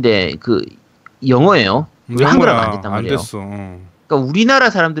모드는 있는데 영어예요. 한글화가 안 됐단 말이에요. 안 됐어. 그러니까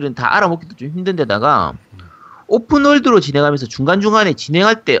우리나라 사람들은 다 알아먹기도 좀 힘든데다가 오픈월드로 진행하면서 중간중간에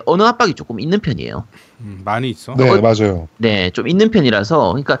진행할 때 언어 압박이 조금 있는 편이에요. 많이 있어. 네, 맞아요. 네, 좀 있는 편이라서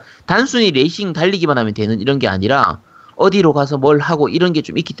그러니까 단순히 레이싱 달리기만 하면 되는 이런 게 아니라 어디로 가서 뭘 하고 이런 게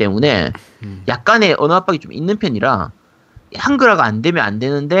좀 있기 때문에 약간의 언어 압박이 좀 있는 편이라 한글화가 안 되면 안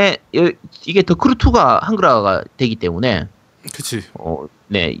되는데 이게 더 크루 2가 한글화가 되기 때문에 그치.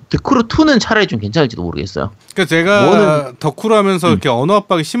 네, 더 크루 2는 차라리 좀 괜찮을지도 모르겠어요. 그러니까 제가 더 크루 하면서 이렇게 언어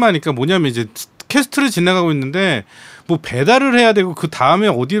압박이 심하니까 뭐냐면 이제 퀘스트를 진행하고 있는데 뭐 배달을 해야 되고 그 다음에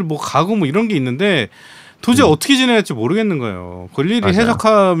어디를 뭐 가고 뭐 이런 게 있는데 도저히 어떻게 진행할지 모르겠는 거예요. 그걸 일일이 맞아요.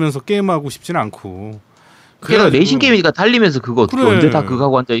 해석하면서 게임하고 싶지는 않고. 그래서 레이싱 게임이니까 달리면서 그거 어떻게 언제 다 그거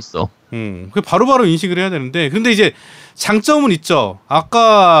하고 앉아 있어. 바로바로 인식을 해야 되는데 근데 이제 장점은 있죠.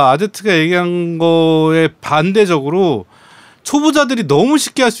 아까 아제트가 얘기한 거에 반대적으로 초보자들이 너무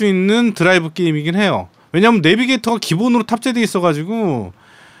쉽게 할 수 있는 드라이브 게임이긴 해요. 왜냐하면 내비게이터가 기본으로 탑재돼 있어가지고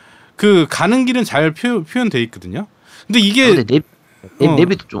그 가는 길은 잘 표현돼 있거든요. 근데 이게 근데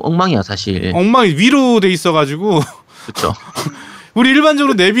내비도 좀 엉망이야 사실. 엉망이 위로 돼 있어가지고. 그렇죠. 우리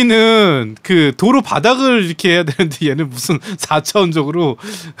일반적으로 내비는 그 도로 바닥을 이렇게 해야 되는데 얘는 무슨 4차원적으로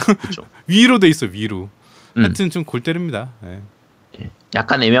위로 돼 있어 위로. 하여튼 좀 골 때립니다. 네.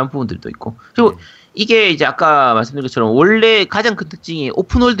 약간 애매한 부분들도 있고. 그리고 이게 이제 아까 말씀드린 것처럼 원래 가장 큰 특징이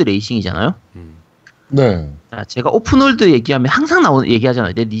오픈월드 레이싱이잖아요. 네. 자, 제가 오픈월드 얘기하면 항상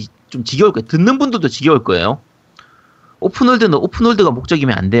얘기하잖아요. 근데 좀 지겨울 거예요. 듣는 분들도 지겨울 거예요. 오픈월드는 오픈월드가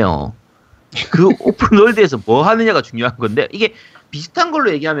목적이면 안 돼요. 그 오픈월드에서 뭐 하느냐가 중요한 건데 이게 비슷한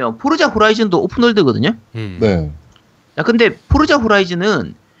걸로 얘기하면 포르자 호라이즌도 오픈월드거든요. 네. 야, 근데 포르자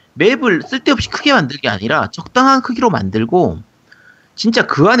호라이즌은 맵을 쓸데없이 크게 만들 게 아니라 적당한 크기로 만들고 진짜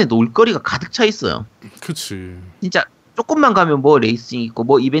그 안에 놀거리가 가득 차 있어요. 그치. 진짜 조금만 가면 뭐 레이싱 있고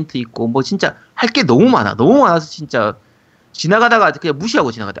뭐 이벤트 있고 뭐 진짜 할 게 너무 많아. 너무 많아서 진짜 지나가다가 그냥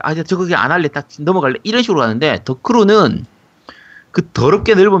무시하고 지나가다. 아, 저거 그냥 안 할래. 딱 넘어갈래. 이런 식으로 가는데 더크루는 그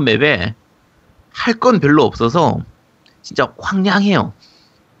더럽게 넓은 맵에 할 건 별로 없어서 진짜 황량해요.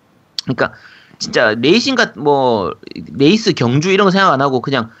 그러니까 진짜 레이싱 뭐 레이스 경주 이런 거 생각 안 하고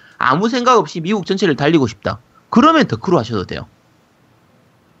그냥 아무 생각 없이 미국 전체를 달리고 싶다. 그러면 더크루 하셔도 돼요.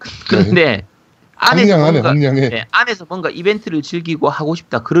 그런데 안에서 황량해. 네, 안에서 뭔가 이벤트를 즐기고 하고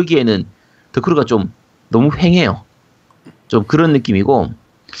싶다. 그러기에는 더크루가 좀 너무 횡해요. 좀 그런 느낌이고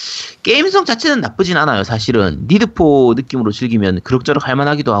게임성 자체는 나쁘진 않아요. 사실은 니드포 느낌으로 즐기면 그럭저럭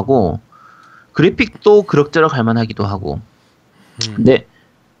할만하기도 하고 그래픽도 그럭저럭 할만하기도 하고 근데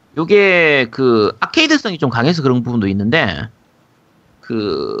요게 그 아케이드성이 좀 강해서 그런 부분도 있는데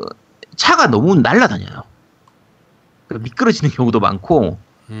그 차가 너무 날아다녀요. 미끄러지는 경우도 많고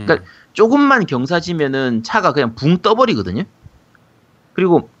그러니까 조금만 경사지면은 차가 그냥 붕 떠버리거든요.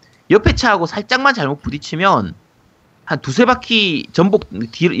 그리고 옆에 차하고 살짝만 잘못 부딪히면 한 두세 바퀴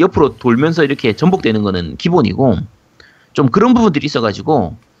옆으로 돌면서 이렇게 전복되는 거는 기본이고 좀 그런 부분들이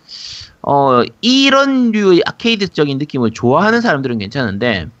있어가지고 이런 류의 아케이드적인 느낌을 좋아하는 사람들은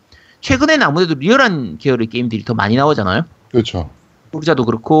괜찮은데 최근에는 아무래도 리얼한 계열의 게임들이 더 많이 나오잖아요. 그렇죠. 포르자도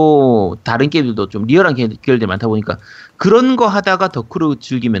그렇고 다른 게임들도 좀 리얼한 계열들이 많다 보니까 그런 거 하다가 더크루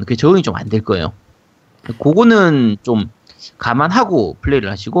즐기면 그게 적응이 좀 안 될 거예요. 그거는 좀 감안하고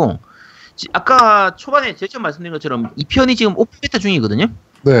플레이를 하시고 아까 초반에 제가 말씀드린 것처럼 2편이 지금 오픈 베타 중이거든요.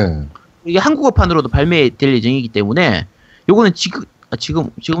 네. 이게 한국어판으로도 발매될 예정이기 때문에 요거는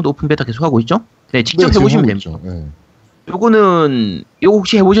지금도 오픈 베타 계속 하고 있죠? 네, 직접 해보시면 됩니다. 네. 요거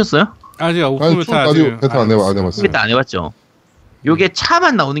혹시 해보셨어요? 아직 오픈 베타 베타 안 해봤어요. 베타 안 해봤죠. 요게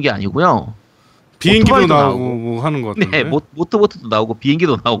차만 나오는 게 아니고요. 비행기도 나오고 뭐 하는 것 같은데. 네, 모터보트도 나오고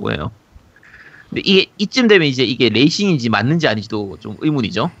비행기도 나오고 해요. 근데 이쯤 되면 이제 이게 레이싱인지 맞는지 아닌지도 좀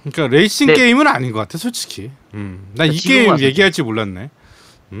의문이죠. 그러니까 레이싱 게임은 아닌 것 같아, 솔직히. 난 이 게임 얘기할지 몰랐네.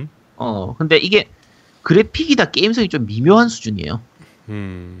 근데 이게 그래픽이 다 게임성이 좀 미묘한 수준이에요.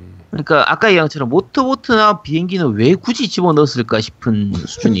 그러니까 아까 얘기한 것처럼 모터보트나 비행기는 왜 굳이 집어넣었을까 싶은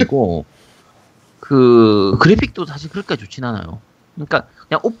수준이고 그 그래픽도 사실 그렇게까지 좋진 않아요. 그러니까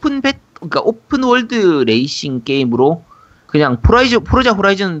그냥 오픈 월드 레이싱 게임으로 그냥 포르자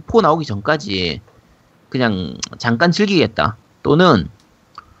호라이즌 4 나오기 전까지 그냥 잠깐 즐기겠다. 또는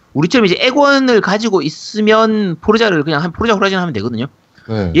우리처럼 이제 액원을 가지고 있으면 포르자를 그냥 포르자 호라이즌 하면 되거든요.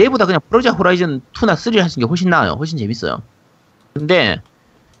 네. 얘보다 그냥 포르자 호라이즌 2나 3를 하시는 게 훨씬 나아요. 훨씬 재밌어요. 근데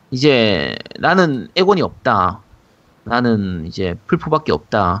이제 나는 액원이 없다. 나는 이제 풀포밖에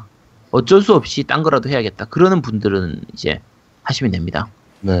없다. 어쩔 수 없이 딴 거라도 해야겠다. 그러는 분들은 이제 하시면 됩니다.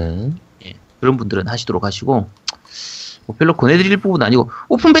 네. 예, 그런 분들은 하시도록 하시고 뭐 별로 권해드릴 부분은 아니고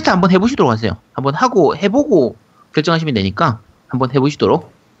오픈 베타 한번 해보시도록 하세요. 한번 해보고 결정하시면 되니까 한번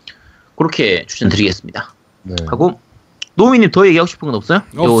해보시도록 그렇게 추천드리겠습니다. 네. 하고 노미님 더 얘기하고 싶은 건 없어요?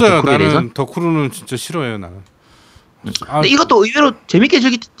 없어요. 나는 더크루는 진짜 싫어해요. 나는. 근데 이것도 의외로 재밌게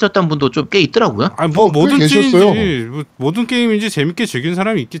즐기셨다는 분도 좀 꽤 있더라고요. 아니 뭐 모든 게임인지 재밌게 즐긴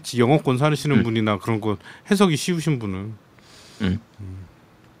사람이 있겠지. 영어권 사시는 분이나 그런 거 해석이 쉬우신 분은.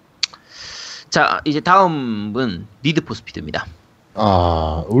 자, 이제 다음은 니드포 스피드입니다.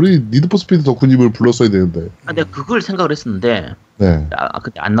 우리 니드포 스피드 덕후님을 불렀어야 되는데. 내가 그걸 생각을 했었는데 네.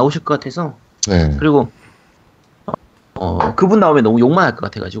 근데 안 나오실 것 같아서. 네. 그리고 그분 나오면 너무 욕만 할 것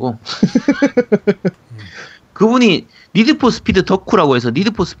같아가지고. 그분이 니드포 스피드 덕후라고 해서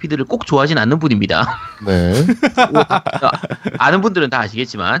니드포 스피드를 꼭 좋아하진 않는 분입니다. 네. 아는 분들은 다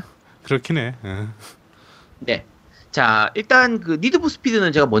아시겠지만. 그렇긴 해. 네. 자, 일단 그 니드포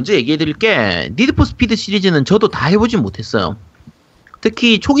스피드는 제가 먼저 얘기해 드릴게 니드포 스피드 시리즈는 저도 다 해보진 못했어요.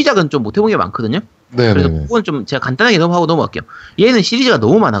 특히 초기작은 좀 못 해본 게 많거든요. 네. 그래서 그건 좀 제가 간단하게 넘어가고 넘어갈게요. 얘는 시리즈가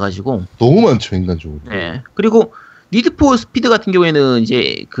너무 많아가지고. 너무 많죠, 인간적으로. 네. 그리고 니드 포 스피드 같은 경우에는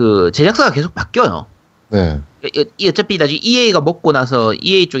이제 그 제작사가 계속 바뀌어요. 네. 어차피 나중에 EA가 먹고 나서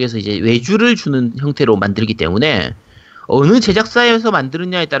EA 쪽에서 이제 외주를 주는 형태로 만들기 때문에 어느 제작사에서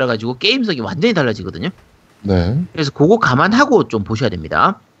만드느냐에 따라 가지고 게임성이 완전히 달라지거든요. 네. 그래서 그거 감안하고 좀 보셔야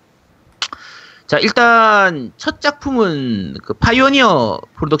됩니다. 자, 일단 첫 작품은 그 파이오니어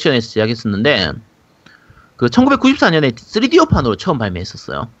프로덕션에서 제작했었는데 그 1994년에 3DO판으로 처음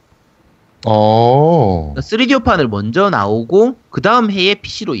발매했었어요. 3DO판을 먼저 나오고 그 다음 해에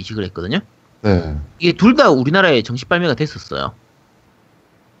PC로 이식을 했거든요. 네. 이게 둘 다 우리나라에 정식 발매가 됐었어요.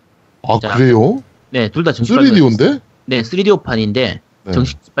 아, 자, 그래요? 네, 둘 다 정식 3D인데? 네, 3DO판인데 네.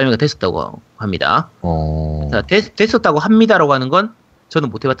 정식 발매가 됐었다고 합니다. 어. 자, 됐었다고 합니다라고 하는 건 저는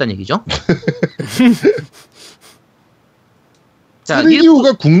못 해봤다는 얘기죠. 자,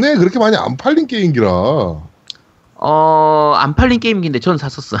 3DO가 국내에 그렇게 많이 안 팔린 게임기라. 안 팔린 게임인데 저는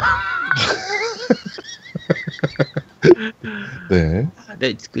샀었어요. 네.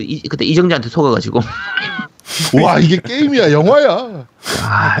 네, 그때 이정재한테 속아가지고. 와, 이게 게임이야, 영화야.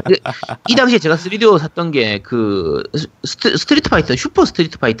 이 당시에 제가 3DO 샀던 게 그 스트리트 파이터, 슈퍼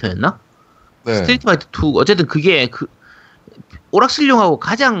스트리트 파이터였나? 네. 스트리트 파이터 2. 어쨌든 그게 그 오락실용하고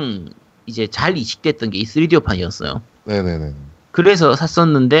가장 이제 잘 이식됐던 게 이 3DO 판이었어요. 네네네. 그래서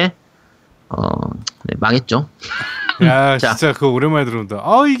샀었는데 네, 망했죠. 야, 자. 진짜 그거 오랜만에 들어본다.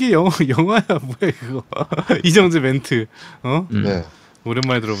 아, 이게 영화야, 뭐야 그거. 이정재 멘트. 네.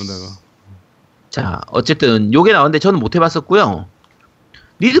 오랜만에 들어본다고. 자, 어쨌든 요게 나왔는데 저는 못 해봤었고요.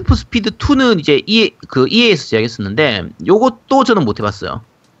 니드 포 스피드 2는 이제 EA에서 제작했었는데 요것도 저는 못 해봤어요.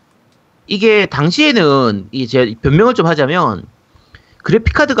 이게 당시에는 이제 변명을 좀 하자면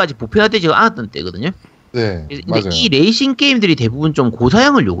그래픽 카드가 아직 보편화되지가 않았던 때거든요. 네. 근데 맞아요. 이 레이싱 게임들이 대부분 좀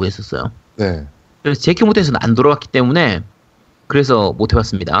고사양을 요구했었어요. 네. 그래서 제키 모드에서는 안 돌아왔기 때문에 그래서 못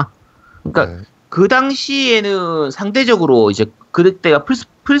해봤습니다. 그러니까 네. 그 당시에는 상대적으로 이제 그때가 플스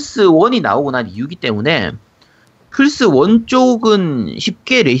 1이 나오고 난 이유기 때문에 플스 1 쪽은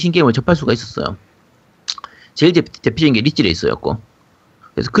쉽게 레이싱 게임을 접할 수가 있었어요. 제일 대표적인 게 리치 레이서였고,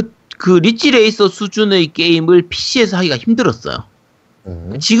 그래서 그 리치 레이서 수준의 게임을 PC에서 하기가 힘들었어요.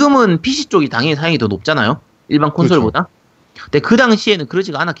 네. 지금은 PC 쪽이 당연히 사양이 더 높잖아요. 일반 콘솔보다. 근데 그 당시에는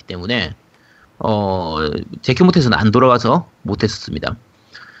그러지가 않았기 때문에 제키 모드에서는 안 돌아와서 못했었습니다.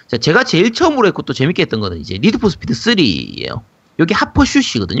 자, 제가 제일 처음으로 했고 또 재밌게 했던 거는 이제 니드 포 스피드 3예요. 여기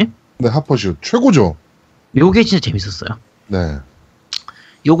하퍼슛이거든요. 네, 하퍼슛 최고죠. 요게 진짜 재밌었어요. 네.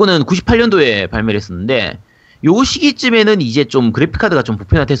 요거는 98년도에 발매를 했었는데 요 시기쯤에는 이제 좀 그래픽카드가 좀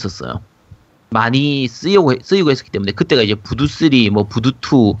보편화됐었어요. 많이 쓰이고 했었기 때문에 그때가 이제 부두 3, 뭐 부두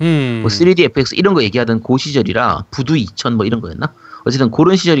 2, 뭐 3D FX 이런 거 얘기하던 그 시절이라 부두 2000 뭐 이런 거였나? 어쨌든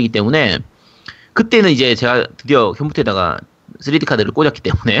그런 시절이기 때문에 그때는 이제 제가 드디어 컴퓨터에다가 3D 카드를 꽂았기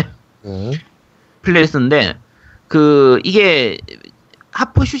때문에 네. 플레이를 했었는데 이게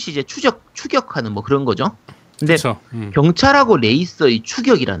하퍼슛이 이제 추격하는 뭐 그런 거죠. 근데 경찰하고 레이서의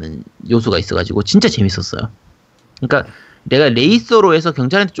추격이라는 요소가 있어가지고 진짜 재밌었어요. 그러니까 내가 레이서로 해서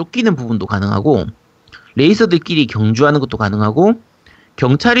경찰한테 쫓기는 부분도 가능하고 레이서들끼리 경주하는 것도 가능하고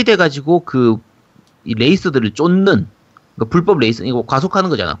경찰이 돼가지고 이 레이서들을 쫓는 그러니까 불법 레이서 이거 과속하는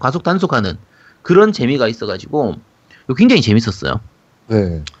거잖아. 과속 단속하는 그런 재미가 있어가지고 굉장히 재밌었어요.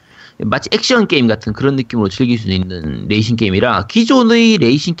 네. 마치 액션 게임 같은 그런 느낌으로 즐길 수 있는 레이싱 게임이라 기존의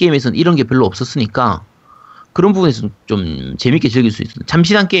레이싱 게임에서는 이런 게 별로 없었으니까 그런 부분에서 좀 재밌게 즐길 수 있었던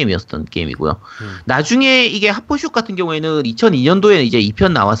참신한 게임이었던 게임이고요. 나중에 이게 하퍼슛 같은 경우에는 2002년도에 이제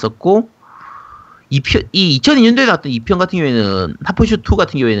 2편 나왔었고 이 2002년도에 나왔던 2편 같은 경우에는 하퍼슛 2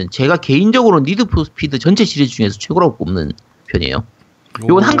 같은 경우에는 제가 개인적으로 니드 포 스피드 전체 시리즈 중에서 최고라고 꼽는 편이에요.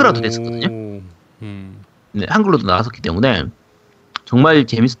 이건 한글화도 됐었거든요. 네, 한글로도 나왔었기 때문에 정말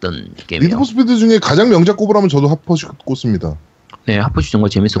재밌었던 게임이에요. 니드 포 스피드 중에 가장 명작 꼽으라면 저도 하퍼슛 꼽습니다. 네, 하퍼슛 정말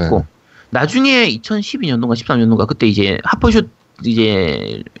재밌었고 네. 나중에 2012년도인가 13년도인가 그때 이제 하퍼슛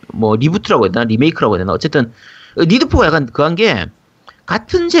이제 뭐 리부트라고 해야 되나 리메이크라고 해야 되나 어쨌든 니드포가 약간 그한 게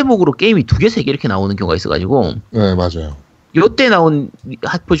같은 제목으로 게임이 2개, 3개 이렇게 나오는 경우가 있어가지고 네, 맞아요. 요때 나온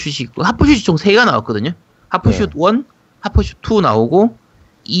하퍼슛이 있고 하퍼슛이 총 3개가 나왔거든요. 하퍼슛 1, 하퍼슛 2 나오고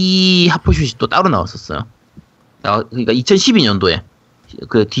이 하퍼슛이 또 따로 나왔었어요. 그러니까 2012년도에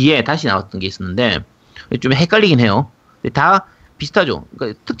그 뒤에 다시 나왔던 게 있었는데 좀 헷갈리긴 해요. 다 비슷하죠.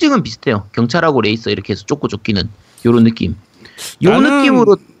 그러니까 특징은 비슷해요. 경찰하고 레이서 이렇게 해서 쫓기는 요런 느낌.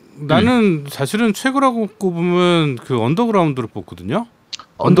 느낌으로 나는 사실은 최고라고 꼽으면 그 언더그라운드를 뽑거든요.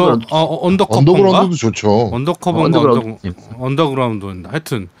 언더그라운드도 좋죠. 언더커버인가 언더그라운드인가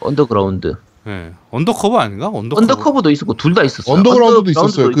하여튼 언더그라운드. 네. 언더커버 아닌가? 언더커버도 있었고 둘 다 있었어요. 언더그라운드도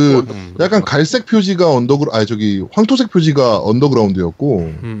있었어요. 그 있고, 약간 갈색 표지가 황토색 표지가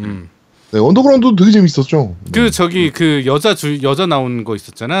언더그라운드였고. 네, 언더그라운드도 되게 재밌었죠. 그 여자 나온 거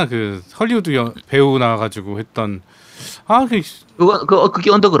있었잖아. 그 헐리우드 배우 나와가지고 했던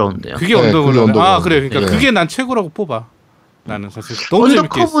그게 언더그라운드예요. 그게 언더그라운드. 그래. 그러니까 네. 그게 난 최고라고 뽑아. 나는 사실 너무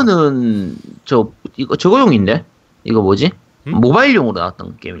재밌게 했어. 언더커버는 저거용인데 이거 뭐지? 모바일용으로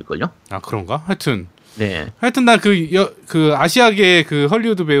나왔던 게임일걸요? 아 그런가? 하여튼 난 그 아시아계 그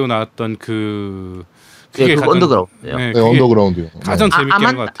헐리우드 배우 나왔던 그게 그거 언더그라운드예요. 네, 언더그라운드요. 가장 재밌게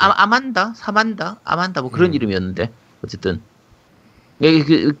한 것 같아요. 아만다 뭐 그런 이름이었는데 어쨌든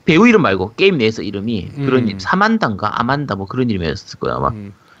그 배우 이름 말고 게임 내에서 이름이 그런 사만다인가 아만다 뭐 그런 이름이었을 거야 아마.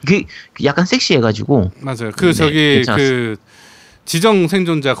 그 약간 섹시해가지고. 맞아요. 그 그 지정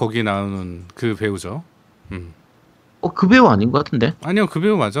생존자 거기 나오는 그 배우죠. 그 배우 아닌 것 같은데? 아니요, 그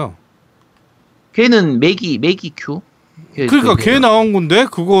배우 맞아. 걔는 매기 큐. 그러니까 걔 나온 건데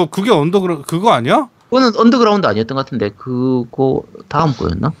그게 그거 아니야? 그거는 언더그라운드 아니었던 것 같은데 그거 다음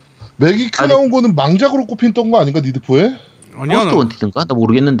거였나? 매기 큐 나온 거는 망작으로 꼽혔던 거 아닌가 니드포에? 아니야. 모스트 원티드인가? 나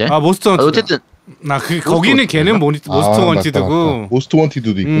모르겠는데. 모스트 원티드. 어쨌든 거기는 걔는 모스트 원티드고. 맞다. 모스트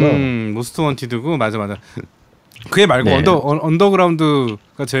원티드도 있구나. 모스트 원티드고 맞아. 그게 말고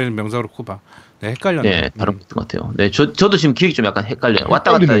언더그라운드가 제일 명작으로 꼽아. 네, 헷갈렸네. 네, 다른 것 같아요. 네, 저도 지금 기억이 좀 약간 헷갈려요.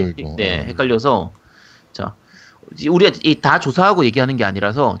 왔다 갔다 헷갈려서 자, 우리가 다 조사하고 얘기하는 게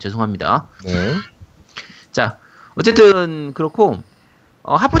아니라서 죄송합니다. 네. 자, 어쨌든 그렇고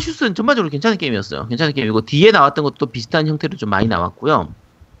하프슈스는 전반적으로 괜찮은 게임이었어요. 괜찮은 게임이고 뒤에 나왔던 것도 비슷한 형태로 좀 많이 나왔고요.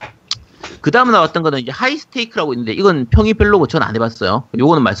 그 다음 나왔던 거는 이제 하이스테이크라고 있는데 이건 평이 별로고 전 안 해봤어요.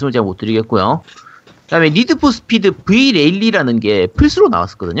 요거는 말씀을 제가 못 드리겠고요. 그 다음에 니드 포 스피드 V 레일리라는 게 플스로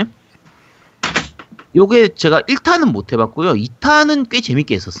나왔었거든요. 요게 제가 1탄은 못 해봤고요. 2탄은 꽤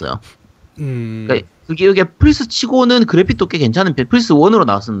재밌게 했었어요. 그러니까 이게 플스 치고는 그래픽도 꽤 괜찮은 편, 플스 1으로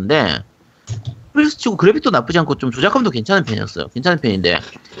나왔었는데 플스 치고 그래픽도 나쁘지 않고 좀 조작감도 괜찮은 편이었어요. 괜찮은 편인데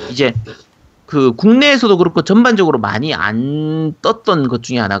이제 그 국내에서도 그렇고 전반적으로 많이 안 떴던 것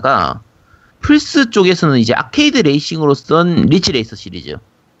중에 하나가 플스 쪽에서는 이제 아케이드 레이싱으로 쓴 리치 레이서 시리즈.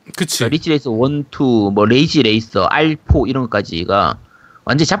 그치. 그러니까 리치 레이서 1, 2, 뭐 레이지 레이서, R4 이런 것까지가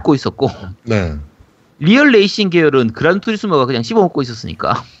완전히 잡고 있었고. 네. 리얼 레이싱 계열은 그란 투리스모가 그냥 씹어먹고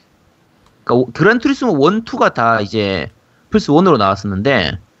있었으니까. 그러니까 그란 투리스모 1, 2가 다 이제 플스 1으로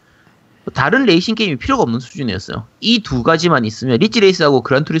나왔었는데 다른 레이싱 게임이 필요가 없는 수준이었어요. 이 두 가지만 있으면 리치 레이스하고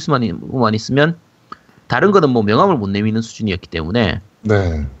그란 투리스모만 있으면 다른 거는 뭐 명함을 못 내미는 수준이었기 때문에.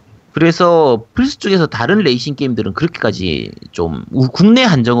 네. 그래서 플스 쪽에서 다른 레이싱 게임들은 그렇게까지 좀 국내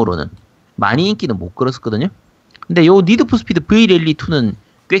한정으로는 많이 인기는 못 끌었었거든요. 근데 요 니드 포 스피드 V 랠리 2는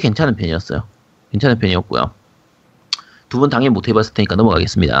꽤 괜찮은 편이었어요. 괜찮은 편이었고요. 두 번 당연히 못 해봤을 테니까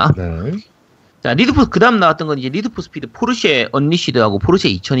넘어가겠습니다. 네. 자, 그 다음 나왔던 건 이제 리드 포 스피드 포르쉐 언리시드하고 포르쉐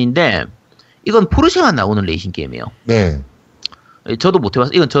 2000인데 이건 포르쉐만 나오는 레이싱 게임이에요. 네. 저도 못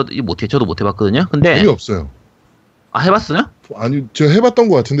해봤어요. 저도 못 해봤거든요. 근데 재미없어요. 해봤어요? 아니, 제가 해봤던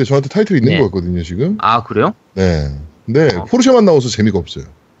것 같은데 저한테 타이틀이 있는 것 같거든요, 지금. 아, 그래요? 네. 근데 포르쉐만 나와서 재미가 없어요.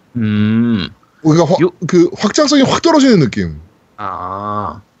 그러니까 그 확장성이 확 떨어지는 느낌.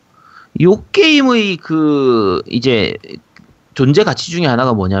 요 게임의 이제 존재 가치 중에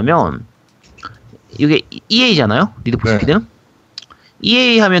하나가 뭐냐면 이게 EA잖아요? 리드 포 스피드는?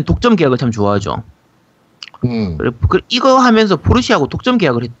 EA 하면 독점 계약을 참 좋아하죠. 이거 하면서 포르쉐하고 독점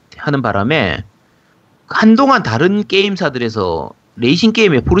계약을 하는 바람에 한동안 다른 게임사들에서 레이싱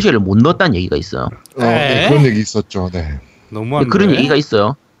게임에 포르쉐를 못 넣었다는 얘기가 있어요. 네, 그런 얘기 있었죠. 네. 너무한데. 그런 얘기가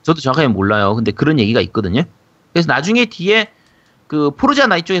있어요. 저도 정확하게 몰라요. 근데 그런 얘기가 있거든요. 그래서 나중에 뒤에 그 포르자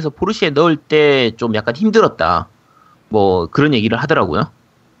나이 쪽에서 포르쉐에 넣을 때 좀 약간 힘들었다. 뭐 그런 얘기를 하더라고요.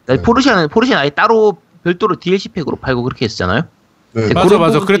 네. 포르쉐는 아예 따로 별도로 DLC 팩으로 팔고 그렇게 했잖아요. 네.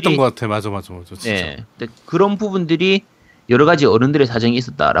 맞아. 그랬던 것 같아. 맞아. 진짜. 네. 근데 그런 부분들이 여러 가지 어른들의 사정이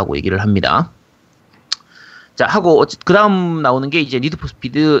있었다라고 얘기를 합니다. 자, 하고 그 다음 나오는 게 이제 리드 포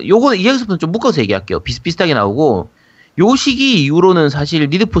스피드. 요거는 여기서부터 좀 묶어서 얘기할게요. 비슷비슷하게 나오고 요 시기 이후로는 사실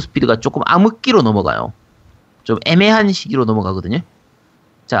리드 포 스피드가 조금 암흑기로 넘어가요. 좀 애매한 시기로 넘어가거든요.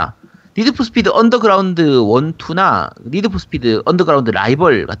 자, 리드 포 스피드 언더그라운드 1, 2나 리드 포 스피드 언더그라운드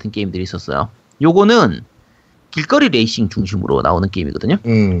라이벌 같은 게임들이 있었어요. 요거는 길거리 레이싱 중심으로 나오는 게임이거든요.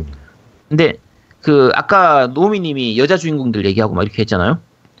 근데 아까 노미님이 여자 주인공들 얘기하고 막 이렇게 했잖아요.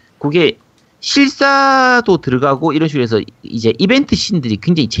 그게 실사도 들어가고 이런 식으로 해서 이제 이벤트 씬들이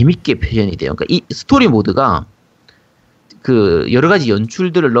굉장히 재밌게 표현이 돼요. 그러니까 이 스토리 모드가 여러 가지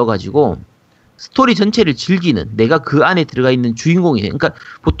연출들을 넣어가지고 스토리 전체를 즐기는, 내가 그 안에 들어가 있는 주인공이 돼요. 그러니까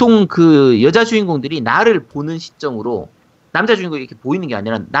보통 여자 주인공들이 나를 보는 시점으로 남자 주인공이 이렇게 보이는 게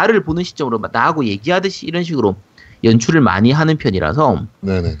아니라 나를 보는 시점으로 나하고 얘기하듯이 이런 식으로 연출을 많이 하는 편이라서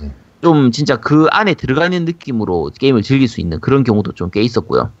네네네. 좀 진짜 그 안에 들어가는 느낌으로 게임을 즐길 수 있는 그런 경우도 좀 꽤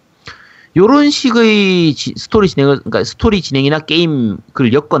있었고요. 요런 식의 그러니까 스토리 진행이나 게임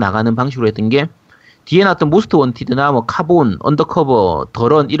글 엮어 나가는 방식으로 했던 게 뒤에 나왔던 모스트 원티드나 뭐 카본, 언더커버,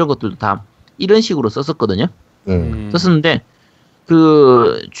 더런 이런 것들도 다 이런 식으로 썼었거든요. 썼었는데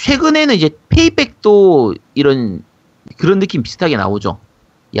그 최근에는 이제 페이백도 그런 느낌 비슷하게 나오죠.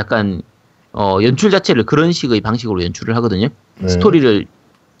 약간 연출 자체를 그런 식의 방식으로 연출을 하거든요. 네. 스토리를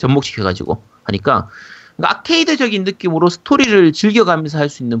접목시켜가지고 하니까 그러니까 아케이드적인 느낌으로 스토리를 즐겨가면서 할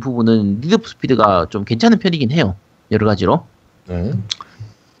수 있는 부분은 니드 포 스피드가 좀 괜찮은 편이긴 해요. 여러 가지로. 네.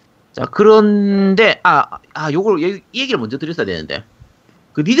 자, 그런데 이 얘기를 먼저 드렸어야 되는데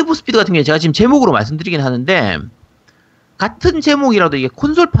그 니드 포 스피드 같은 경우에 제가 지금 제목으로 말씀드리긴 하는데 같은 제목이라도 이게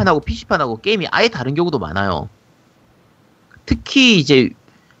콘솔판하고 PC판하고 게임이 아예 다른 경우도 많아요. 특히 이제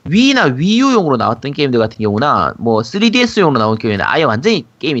위나 위유용으로 나왔던 게임들 같은 경우나 뭐 3DS용으로 나온 경우에는 아예 완전히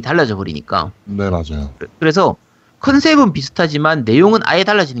게임이 달라져 버리니까. 네, 맞아요. 그래서 컨셉은 비슷하지만 내용은 아예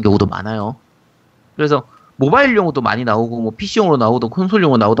달라지는 경우도 많아요. 그래서 모바일용으로도 많이 나오고 뭐 PC용으로 나오고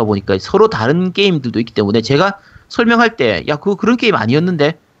콘솔용으로 나오다 보니까 서로 다른 게임들도 있기 때문에 제가 설명할 때 야, 그런 게임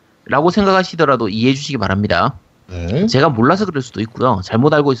아니었는데? 라고 생각하시더라도 이해해 주시기 바랍니다. 네. 제가 몰라서 그럴 수도 있고요.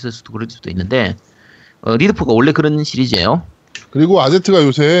 잘못 알고 있을 수도 그럴 수도 있는데 리드포가 원래 그런 시리즈예요. 그리고 아제트가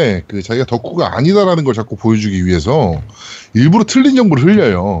요새 그 자기가 덕후가 아니다라는 걸 자꾸 보여주기 위해서 일부러 틀린 정보를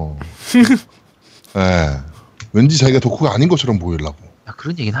흘려요. 네. 왠지 자기가 덕후가 아닌 것처럼 보이려고. 야,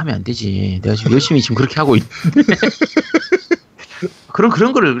 그런 얘기는 하면 안 되지. 내가 지금 열심히 지금 그렇게 하고 있는데.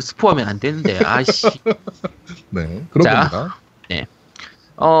 그런 거를 스포하면 안 되는데. 아씨. 네. 그런 겁니다. 네.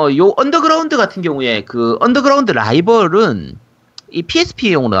 요 언더그라운드 같은 경우에 그 언더그라운드 라이벌은 이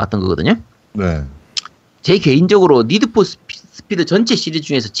PSP용으로 나왔던 거거든요. 네. 제 개인적으로 니드 포 스피드 전체 시리즈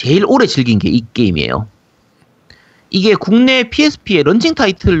중에서 제일 오래 즐긴 게 이 게임이에요. 이게 국내 PSP의 런칭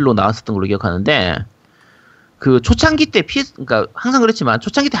타이틀로 나왔었던 걸로 기억하는데 그 초창기 때 그러니까 항상 그렇지만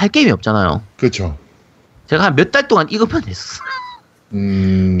초창기 때 할 게임이 없잖아요. 그렇죠. 제가 한 몇 달 동안 이것만 했어.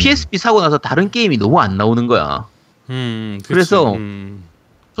 PSP 사고 나서 다른 게임이 너무 안 나오는 거야. 그래서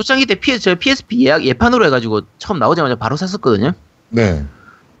초창기 때 저 PSP 예판으로 해가지고 처음 나오자마자 바로 샀었거든요. 네.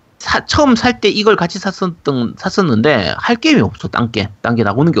 처음 살 때 이걸 같이 샀었는데 할 게임이 없어. 딴 게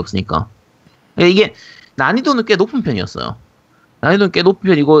나오는 게 없으니까. 이게 난이도는 꽤 높은 편이었어요. 난이도는 꽤 높은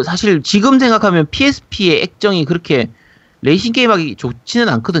편이고 사실 지금 생각하면 PSP의 액정이 그렇게 레이싱 게임하기 좋지는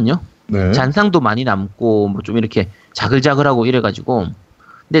않거든요. 네. 잔상도 많이 남고 뭐 좀 이렇게 자글자글하고 이래가지고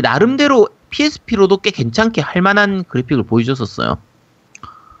근데 나름대로 PSP로도 꽤 괜찮게 할만한 그래픽을 보여줬었어요.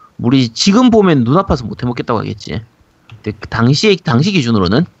 우리 지금 보면 눈 아파서 못 해먹겠다고 하겠지. 근데 당시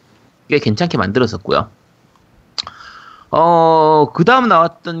기준으로는 꽤 괜찮게 만들었었고요. 그 다음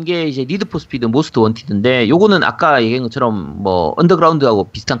나왔던 게 이제 리드 포 스피드 모스트 원티드인데 요거는 아까 얘기한 것처럼 뭐 언더그라운드하고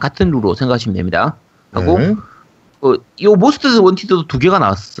비슷한 같은 루로 생각하시면 됩니다. 하고 네. 요 모스트 원티드도 2개가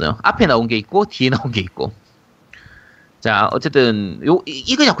나왔었어요. 앞에 나온 게 있고 뒤에 나온 게 있고. 자, 어쨌든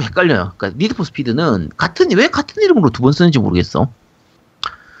이거 자꾸 헷갈려요. 그러니까 리드 포 스피드는 왜 같은 이름으로 2번 쓰는지 모르겠어.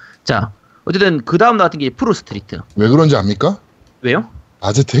 자, 어쨌든 그 다음 나왔던 게 프로 스트리트. 왜 그런지 압니까? 왜요?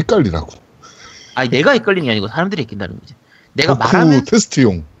 아제트 헷갈리라고. 아니 내가 헷갈리는 게 아니고 사람들이 헷갈린다는 거지. 내가 덕후 말하면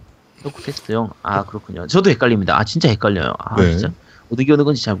테스트용. 덕후 테스트용. 아 그렇군요. 저도 헷갈립니다. 아 진짜 헷갈려요. 아 네. 진짜 어느 게 어느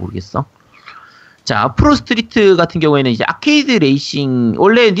건지 잘 모르겠어. 자, 프로 스트리트 같은 경우에는 이제 아케이드 레이싱,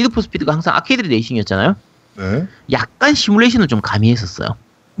 원래 니드 포 스피드가 항상 아케이드 레이싱이었잖아요. 네. 약간 시뮬레이션을 좀 가미했었어요.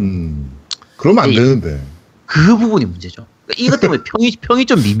 그러면 안 되는데. 그 부분이 문제죠. 그러니까 이것 때문에 평이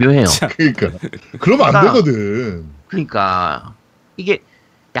좀 미묘해요. 그러니까 그러면 안 되거든. 그러니까 이게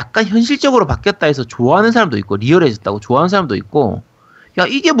약간 현실적으로 바뀌었다 해서 좋아하는 사람도 있고 리얼해졌다고 좋아하는 사람도 있고 야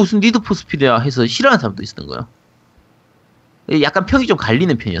이게 무슨 니드 포 스피드야 해서 싫어하는 사람도 있었던 거예요. 약간 평이 좀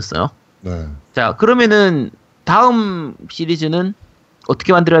갈리는 편이었어요. 네. 자, 그러면은 다음 시리즈는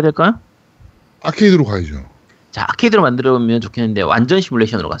어떻게 만들어야 될까요? 아케이드로 가야죠. 자, 아케이드로 만들면 좋겠는데 완전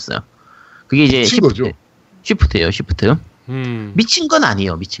시뮬레이션으로 갔어요. 그게 이제 미친 거죠. 쉬프트예요, 쉬프트. 미친 건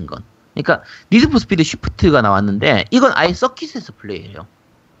아니에요, 미친 건. 그러니까 니드 포 스피드 쉬프트가 나왔는데 이건 아예 서킷에서 플레이해요.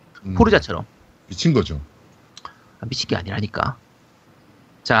 포르자처럼. 미친 거죠. 미친 게 아니라니까.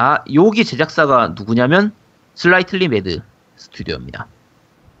 자, 여기 제작사가 누구냐면 슬라이틀리 매드 스튜디오입니다.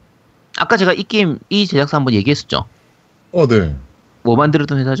 아까 제가 이 제작사 한번 얘기했었죠. 네. 뭐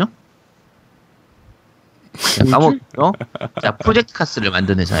만들었던 회사죠? 자, 프로젝트 카스를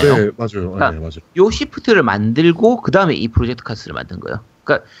만든 회사예요. 네, 맞아요. 그러니까 네, 맞아요. 요 시프트를 만들고 그 다음에 이 프로젝트 카스를 만든 거예요.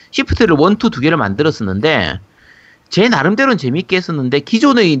 그러니까 시프트를 1, 2, 2개를 만들었었는데 제 나름대로는 재밌게 했었는데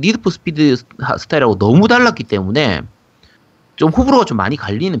기존의 니드 포 스피드 스타일하고 너무 달랐기 때문에 좀 호불호가 좀 많이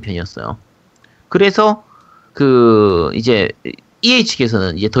갈리는 편이었어요. 그래서 이제 EA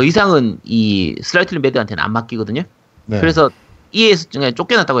측에서는 이제 더 이상은 이 슬라이틀리 매드한테는 안 맡기거든요. 네. 그래서 EA에서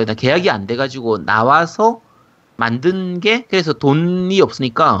쫓겨났다고 해야 되나 계약이 안 돼가지고 나와서 만든 게 그래서 돈이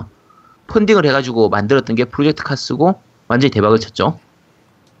없으니까 펀딩을 해가지고 만들었던 게 프로젝트 카스고 완전히 대박을 쳤죠.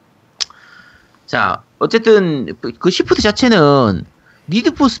 자, 어쨌든 그 시프트 자체는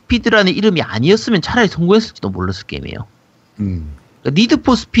니드 포 스피드라는 이름이 아니었으면 차라리 성공했을지도 몰랐을 게임이에요. 그러니까 니드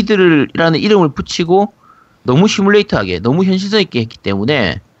포 스피드라는 이름을 붙이고 너무 시뮬레이터하게 너무 현실성 있게 했기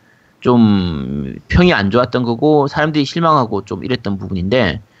때문에 좀 평이 안 좋았던 거고 사람들이 실망하고 좀 이랬던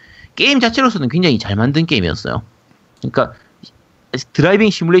부분인데 게임 자체로서는 굉장히 잘 만든 게임이었어요. 그러니까 드라이빙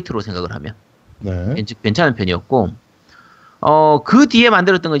시뮬레이터로 생각을 하면 괜찮은 편이었고 그 뒤에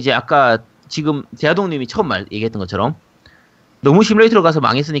만들었던 건 이제 아까 지금 제아동님이 처음 얘기했던 것처럼 너무 시뮬레이터로 가서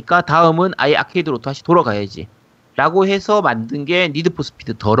망했으니까 다음은 아예 아케이드로 다시 돌아가야지 라고 해서 만든 게 니드 포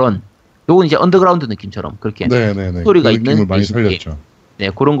스피드 더런. 요건 이제 언더그라운드 느낌처럼 그렇게 스토리가 그 있는 많이 살렸죠. 네,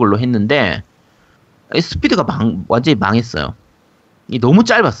 그런 걸로 했는데 스피드가 완전히 망했어요. 이게 너무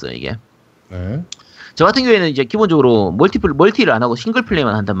짧았어요, 이게. 네. 저 같은 경우에는 이제 기본적으로 멀티를 안 하고 싱글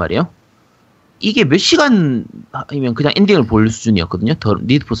플레이만 한단 말이에요. 이게 몇 시간이면 그냥 엔딩을 볼 수준이었거든요.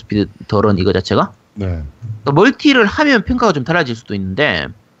 니드 포 스피드 더런 이거 자체가. 네. 그러니까 멀티를 하면 평가가 좀 달라질 수도 있는데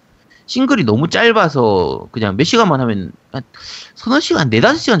싱글이 너무 짧아서 그냥 몇 시간만 하면 한 서너 시간,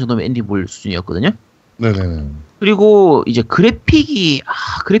 4-5시간 정도면 엔딩 볼 수준이었거든요. 네네네. 그리고 이제 그래픽이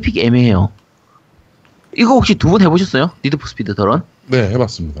애매해요. 이거 혹시 두 분 해보셨어요? 니드 포 스피드 더런? 네,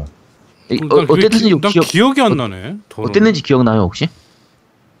 해봤습니다. 어땠는지 기억이 안 나네. 어땠는지 기억나요 혹시?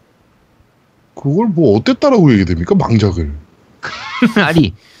 그걸 뭐 어땠다라고 얘기됩니까? 망작을.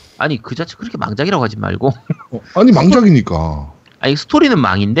 아니 그 자체 그렇게 망작이라고 하지 말고. 아니 망작이니까. 아니 스토리는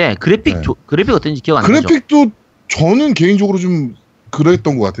망인데 그래픽 어땠는지 기억 안 나죠? 그래픽도 저는 개인적으로 좀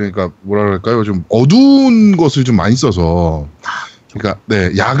그랬던 것 같아요. 그러니까 뭐랄까요, 좀 어두운 것을 좀 많이 써서. 그러니까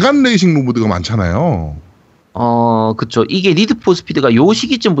네, 야간 레이싱 모드가 많잖아요. 그쵸. 이게 니드 포 스피드가 요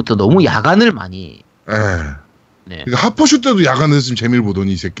시기쯤부터 너무 야간을 많이. 네. 그러니까 하퍼슛 때도 야간에서 지금 재미를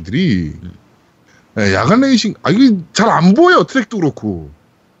보더니 이 새끼들이. 네, 야간 레이싱, 이게 잘 안 보여요. 트랙도 그렇고.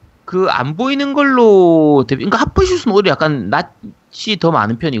 안 보이는 걸로, 그러니까 하퍼슛은 오히려 약간 낯이 더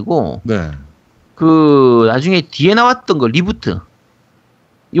많은 편이고. 네. 나중에 뒤에 나왔던 거, 리부트.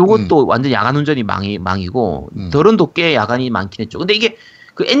 요것도 완전 야간 운전이 망이고, 더런도 꽤 야간이 많긴 했죠. 근데 이게,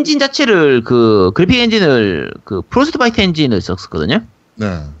 그 엔진 자체를, 그래픽 엔진을, 프로스트바이트 엔진을 썼었거든요? 네.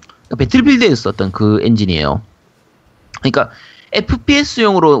 그러니까 배틀필드에서 썼던 그 엔진이에요. 그러니까,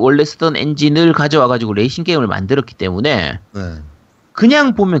 FPS용으로 원래 쓰던 엔진을 가져와가지고 레이싱 게임을 만들었기 때문에, 네.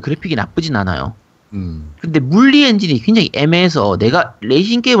 그냥 보면 그래픽이 나쁘진 않아요. 근데 물리 엔진이 굉장히 애매해서 내가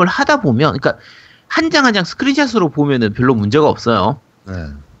레이싱 게임을 하다 보면, 그러니까, 한 장 한 장 스크린샷으로 보면은 별로 문제가 없어요. 네.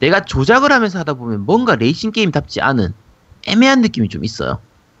 내가 조작을 하면서 하다 보면 뭔가 레이싱 게임답지 않은 애매한 느낌이 좀 있어요.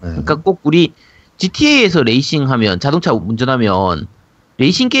 네. 그러니까 꼭 우리 GTA에서 레이싱하면 자동차 운전하면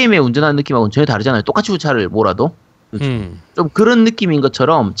레이싱 게임에 운전하는 느낌하고는 전혀 다르잖아요. 똑같이 차를 몰아도 좀 그런 느낌인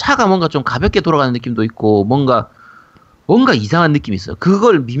것처럼 차가 뭔가 좀 가볍게 돌아가는 느낌도 있고 뭔가 이상한 느낌이 있어요.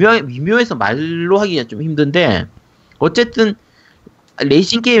 그걸 미묘해서 말로 하기가 좀 힘든데 어쨌든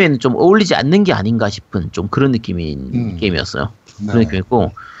레이싱 게임에는 좀 어울리지 않는 게 아닌가 싶은 좀 그런 느낌인 게임이었어요. 네. 그런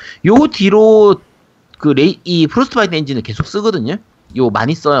느낌이었고 요 뒤로 이 프로스트바이트 엔진을 계속 쓰거든요. 요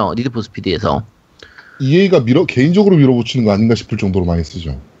많이 써요. 니드 포 스피드에서. EA가 개인적으로 밀어붙이는 거 아닌가 싶을 정도로 많이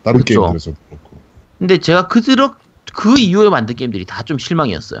쓰죠. 다른 그렇죠. 게임들에서 그렇고. 근데 제가 그 이후에 만든 게임들이 다 좀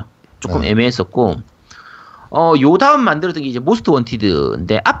실망이었어요. 조금 애매했었고 요 다음 만들었던 게 이제 모스트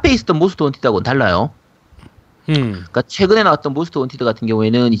원티드인데 앞에 있었던 모스트 원티드하고는 달라요. 그러니까 최근에 나왔던 모스트 원티드 같은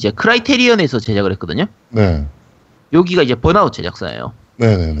경우에는 이제 크라이테리언에서 제작을 했거든요. 네. 여기가 이제 번아웃 제작사예요.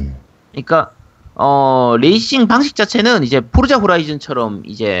 네네네. 그러니까 레이싱 방식 자체는 이제 포르자 호라이즌처럼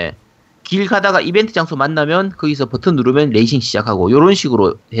이제 길 가다가 이벤트 장소 만나면 거기서 버튼 누르면 레이싱 시작하고 요런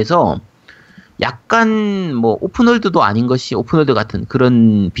식으로 해서 약간 뭐 오픈월드도 아닌 것이 오픈월드 같은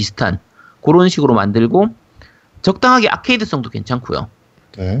그런 비슷한 그런 식으로 만들고 적당하게 아케이드성도 괜찮고요.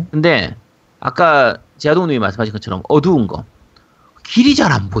 네. 근데 아까 제아동님이 말씀하신 것처럼 어두운 거 길이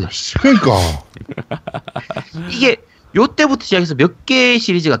잘 안 보여. 그러니까 이게 요때부터 시작해서 몇 개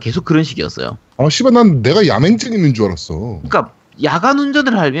시리즈가 계속 그런 식이었어요. 씨발 난 내가 야맹증 있는 줄 알았어. 그러니까 야간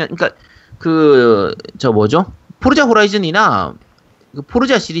운전을 하면 그러니까 포르자 호라이즌이나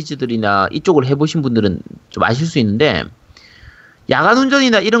포르자 시리즈들이나 이쪽을 해보신 분들은 좀 아실 수 있는데 야간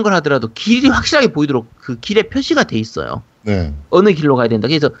운전이나 이런 걸 하더라도 길이 확실하게 보이도록 그 길에 표시가 돼 있어요. 네. 어느 길로 가야 된다.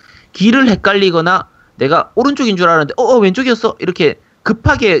 그래서 길을 헷갈리거나 내가 오른쪽인 줄 알았는데 왼쪽이었어 이렇게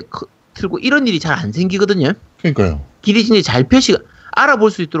급하게 틀고 이런 일이 잘 안 생기거든요. 그러니까요. 길이 진짜 잘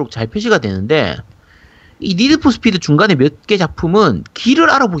알아볼 수 있도록 잘 표시가 되는데 이 니드 포 스피드 중간에 몇 개 작품은 길을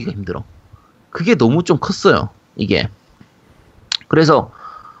알아보기가 힘들어. 그게 너무 좀 컸어요. 이게. 그래서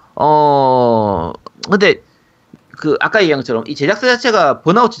근데 그 아까 얘기한 것처럼 이 제작사 자체가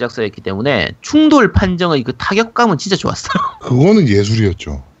번아웃 제작사였기 때문에 충돌 판정의 그 타격감은 진짜 좋았어요. 그거는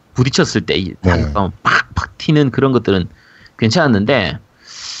예술이었죠. 부딪혔을 때 이 타격감 팍팍 튀는 그런 것들은 괜찮았는데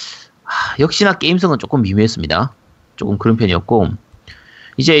역시나 게임성은 조금 미묘했습니다. 조금 그런 편이었고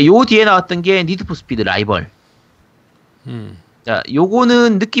이제 요 뒤에 나왔던 게 니드 포 스피드 라이벌. 자,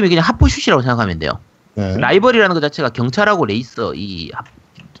 요거는 느낌이 그냥 핫포슛이라고 생각하면 돼요. 네. 라이벌이라는 것 자체가 경찰하고 레이서 이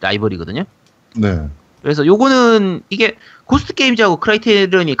라이벌이거든요. 네. 그래서 요거는 이게 고스트 게임즈하고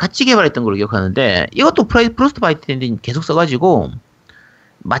크라이테리언이 같이 개발했던 걸로 기억하는데 이것도 프로스트 바이트 엔진 계속 써가지고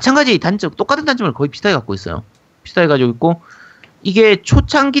마찬가지 단점, 똑같은 단점을 거의 비슷하게 갖고 있어요. 비슷하게 가지고 있고 이게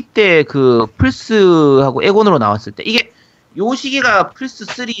초창기 때 그 플스하고 에곤으로 나왔을 때 이게 요 시기가 플스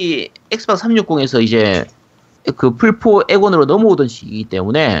 3, 엑스박스 360에서 이제 그 풀4 에곤으로 넘어오던 시기이기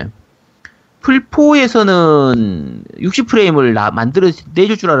때문에 풀4에서는 60프레임을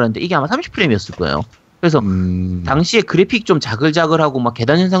내줄 줄 알았는데 이게 아마 30프레임이었을 거예요. 그래서 당시에 그래픽 좀 자글자글하고 막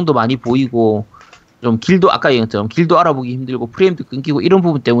계단 현상도 많이 보이고 좀 길도 아까 얘기한 것처럼 길도 알아보기 힘들고 프레임도 끊기고 이런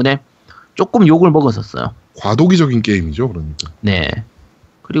부분 때문에 조금 욕을 먹었었어요. 과도기적인 게임이죠, 그러니까. 네.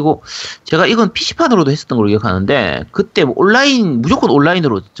 그리고 제가 이건 PC판으로도 했었던 걸로 기억하는데 그때 뭐 무조건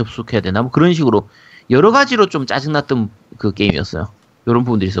온라인으로 접속해야 되나 뭐 그런 식으로 여러 가지로 좀 짜증났던 그 게임이었어요. 이런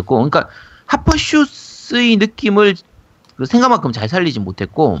부분들이 있었고 그러니까 핫퍼슛의 느낌을 생각만큼 잘 살리지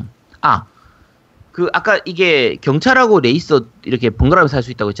못했고 그 아까 이게 경찰하고 레이서 이렇게 번갈아가면서 할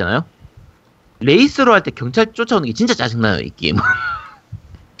수 있다고 했잖아요. 레이서로 할 때 경찰 쫓아오는 게 진짜 짜증나요, 이 게임은.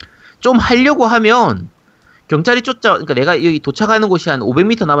 좀 하려고 하면 경찰이 그러니까 내가 여기 도착하는 곳이 한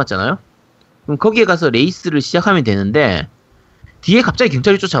 500m 남았잖아요. 그럼 거기에 가서 레이스를 시작하면 되는데 뒤에 갑자기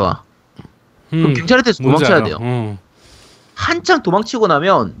경찰이 쫓아와. 그럼 경찰한테서 도망쳐야 돼요. 한참 도망치고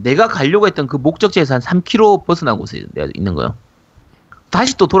나면 내가 가려고 했던 그 목적지에서 한 3km 벗어난 곳에 내가 있는 거예요.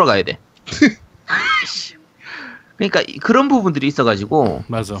 다시 또 돌아가야 돼. 그러니까 그런 부분들이 있어가지고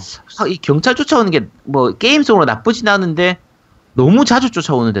맞아. 이 경찰 쫓아오는 게 뭐 게임성으로 나쁘진 않은데 너무 자주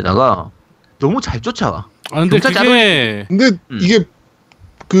쫓아오는 데다가 너무 잘 쫓아와. 근데 그게 근데 이게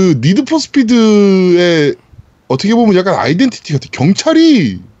그 니드 포 스피드의 어떻게 보면 약간 아이덴티티 같아.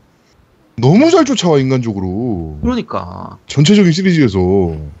 경찰이 너무 잘 쫓아와 인간적으로. 그러니까 전체적인 시리즈에서.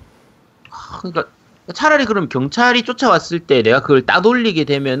 그러니까 차라리 그럼 경찰이 쫓아왔을 때 내가 그걸 따돌리게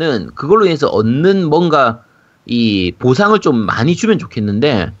되면은 그걸로 인해서 얻는 뭔가 이 보상을 좀 많이 주면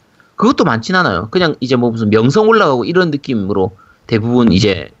좋겠는데 그것도 많진 않아요. 그냥 이제 뭐 무슨 명성 올라가고 이런 느낌으로 대부분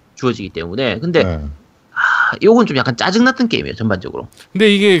이제 주어지기 때문에 근데 요건 좀 약간 짜증났던 게임이에요 전반적으로.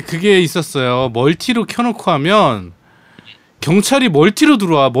 근데 이게 그게 있었어요. 멀티로 켜놓고 하면 경찰이 멀티로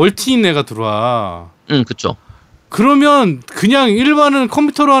들어와. 멀티인 애가 들어와. 그쵸. 그러면 그냥 일반은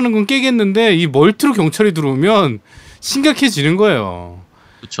컴퓨터로 하는 건 깨겠는데 이 멀티로 경찰이 들어오면 심각해지는 거예요.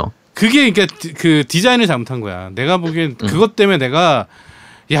 그쵸. 그게 그러니까 그 디자인을 잘못한 거야. 내가 보기엔 그것 때문에 내가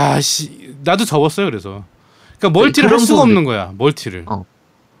나도 접었어요. 그래서 그러니까 멀티를 할 수가 없는 거야. 멀티를.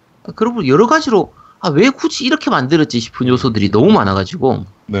 그리고 여러 가지로 왜 굳이 이렇게 만들었지 싶은 요소들이 너무 많아가지고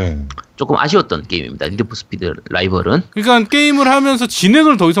조금 아쉬웠던 게임입니다. 니드 포 스피드 라이벌은. 그러니까 게임을 하면서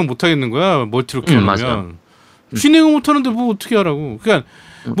진행을 더 이상 못 하겠는 거야. 멀티로 켜놓으면. 진행을 못 하는데 뭐 어떻게 하라고. 그러니까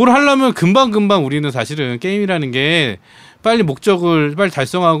뭘 하려면 금방 우리는 사실은 게임이라는 게 빨리 목적을 빨리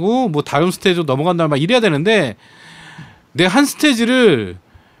달성하고 뭐 다음 스테이지로 넘어간다 막 이래야 되는데 내가 한 스테이지를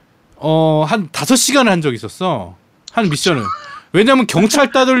한 5시간을 한 적이 있었어. 한 미션을. 왜냐면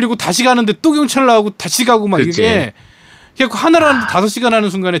경찰 따돌리고 다시 가는데 또 경찰 나오고 다시 가고 막 이게 그냥 하나를 하는데 5시간 하는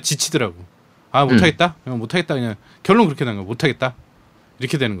순간에 지치더라고. 못하겠다. 못하겠다. 그냥 결론 그렇게 난 거야. 못하겠다.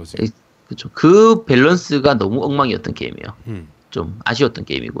 이렇게 되는 거지. 그렇죠. 그 밸런스가 너무 엉망이었던 게임이에요. 좀 아쉬웠던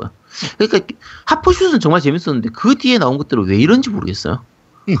게임이고요. 그러니까 핫포슛은 정말 재밌었는데 그 뒤에 나온 것들은 왜 이런지 모르겠어요.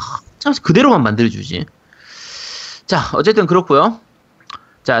 참 그대로만 만들어주지. 자, 어쨌든 그렇고요.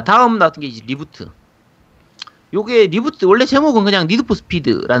 자, 다음 나왔던 게 이제 리부트. 요게 리부트 원래 제목은 그냥 니드 포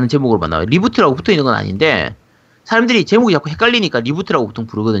스피드라는 제목으로만 나와요. 리부트라고 붙어 있는 건 아닌데 사람들이 제목이 자꾸 헷갈리니까 리부트라고 보통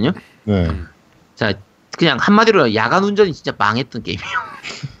부르거든요. 자, 그냥 한마디로 야간 운전이 진짜 망했던 게임이에요.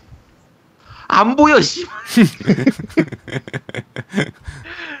 안 보여, 씨.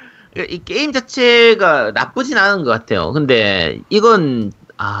 이 게임 자체가 나쁘진 않은 것 같아요. 근데 이건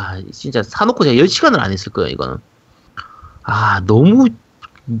진짜 사놓고 제가 10시간을 안 했을 거예요. 이거는 너무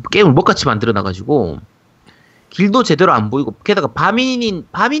게임을 먹같이 만들어놔가지고 길도 제대로 안 보이고 게다가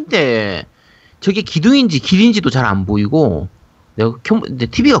밤인데 저게 기둥인지 길인지도 잘 안 보이고 내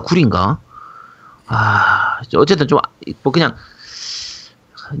TV가 구린가? 어쨌든 좀 뭐 그냥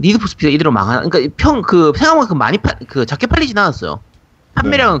니드 포 스피드 이대로 망한. 그러니까 생각만큼 많이 작게 팔리진 않았어요.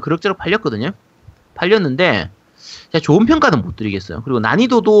 판매량은 그럭저럭 팔렸거든요. 팔렸는데 제가 좋은 평가는 못 드리겠어요. 그리고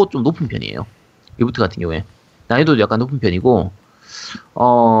난이도도 좀 높은 편이에요. 리부트 같은 경우에 난이도도 약간 높은 편이고,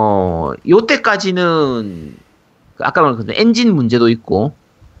 요때까지는 아까 말한 엔진 문제도 있고,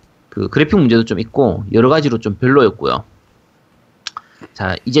 그 그래픽 문제도 좀 있고 여러 가지로 좀 별로였고요.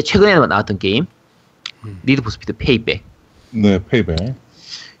 자, 이제 최근에 나왔던 게임 니드 포 스피드 페이백. 네, 페이백.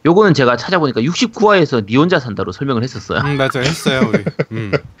 요거는 제가 찾아보니까 69화에서 니 혼자 산다로 설명을 했었어요. 맞아요, 했어요 우리.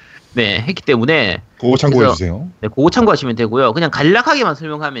 네, 했기 때문에 그거 참고해주세요. 네, 그거 참고하시면 되고요. 그냥 간략하게만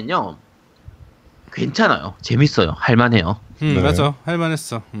설명하면요, 괜찮아요. 재밌어요. 할만해요. 네. 맞아,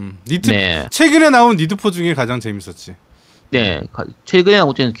 할만했어. 네. 최근에 나온 니드포 중에 가장 재밌었지. 네, 최근에 나온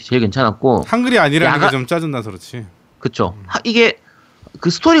것 중에 제일 괜찮았고, 한글이 아니라는 게 좀 짜증나서 그렇지. 그쵸. 이게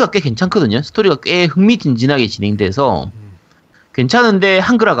그 스토리가 꽤 괜찮거든요. 스토리가 꽤 흥미진진하게 진행돼서 괜찮은데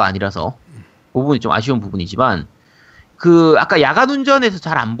한글화가 아니라서 그 부분이 좀 아쉬운 부분이지만, 그 아까 야간 운전에서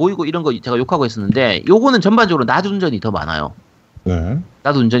잘 안 보이고 이런 거 제가 욕하고 있었는데, 요거는 전반적으로 낮 운전이 더 많아요. 네.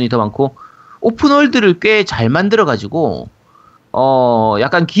 낮 운전이 더 많고 오픈월드를 꽤 잘 만들어가지고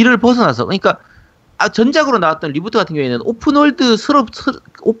약간 길을 벗어나서, 그러니까 전작으로 나왔던 리부트 같은 경우에는 오픈월드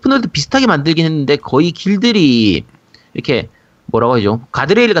비슷하게 만들긴 했는데 거의 길들이 이렇게 뭐라고 하죠?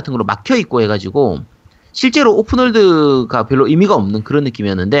 가드레일 같은 걸로 막혀 있고 해가지고 실제로 오픈월드가 별로 의미가 없는 그런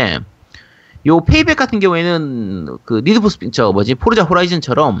느낌이었는데, 요 페이백 같은 경우에는 그 니드 포 스피드 포르자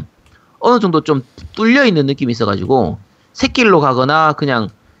호라이즌처럼 어느 정도 좀 뚫려 있는 느낌이 있어가지고 샛길로 가거나 그냥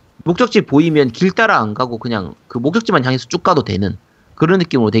목적지 보이면 길 따라 안 가고 그냥 그 목적지만 향해서 쭉 가도 되는 그런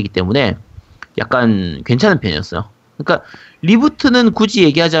느낌으로 되기 때문에 약간 괜찮은 편이었어요. 그러니까 리부트는 굳이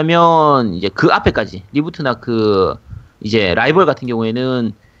얘기하자면 이제 그 앞에까지 리부트나 그 이제 라이벌 같은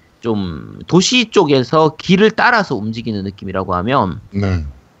경우에는 좀 도시 쪽에서 길을 따라서 움직이는 느낌이라고 하면, 네.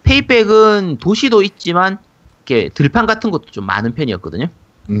 페이백은 도시도 있지만 이렇게 들판 같은 것도 좀 많은 편이었거든요.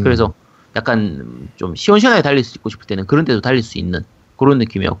 그래서 약간 좀 시원시원하게 달릴 수 있고 싶을 때는 그런 데도 달릴 수 있는 그런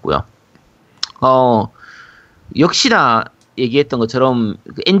느낌이었고요. 역시나 얘기했던 것처럼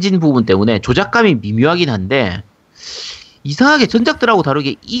그 엔진 부분 때문에 조작감이 미묘하긴 한데, 이상하게 전작들하고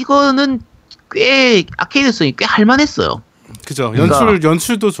다르게 이거는 꽤 아케이드성이 꽤 할만했어요. 그죠.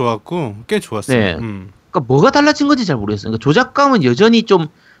 연출도 좋았고 꽤 좋았어요. 네. 그러니까 뭐가 달라진 건지 잘 모르겠어요. 그러니까 조작감은 여전히 좀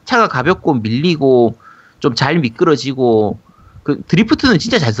차가 가볍고 밀리고 좀 잘 미끄러지고, 그 드리프트는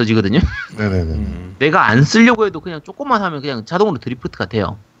진짜 잘 써지거든요. 네네네. 내가 안 쓰려고 해도 그냥 조금만 하면 그냥 자동으로 드리프트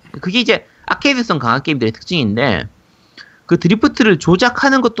같아요. 그게 이제 아케이드성 강한 게임들의 특징인데, 그 드리프트를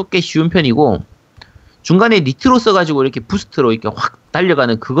조작하는 것도 꽤 쉬운 편이고, 중간에 니트로 써가지고 이렇게 부스트로 이렇게 확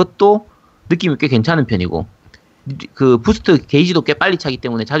달려가는 그것도 느낌이 꽤 괜찮은 편이고, 그 부스트 게이지도 꽤 빨리 차기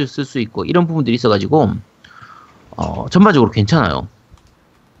때문에 자주 쓸 수 있고 이런 부분들이 있어가지고 전반적으로 괜찮아요.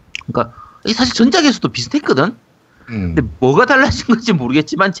 그러니까 사실 전작에서도 비슷했거든. 근데 뭐가 달라진 건지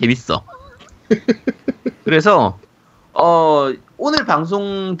모르겠지만 재밌어. 그래서 오늘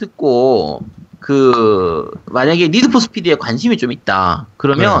방송 듣고 그 만약에 니드 포 스피드에 관심이 좀 있다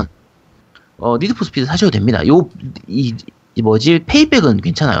그러면 니드 포 스피드 사셔도 됩니다. 페이백은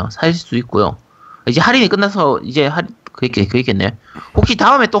괜찮아요. 사실 수 있고요. 이제 할인이 끝나서 이제 그겠네. 혹시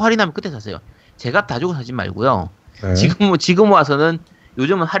다음에 또 할인하면 그때 사세요. 제값 다 주고 사지 말고요. 네. 지금 와서는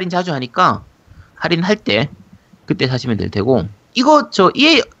요즘은 할인 자주 하니까 할인할 때 그때 사시면 될 테고, 이거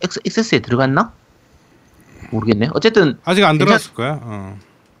EA 액세스에 들어갔나? 모르겠네. 어쨌든 아직 안 들어갔을 거야.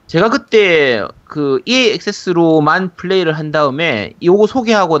 제가 그때 그 EA 액세스로만 플레이를 한 다음에 요거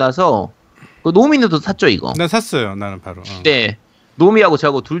소개하고 나서 그 노미는 샀죠 이거. 난 샀어요. 나는 바로. 네, 노미하고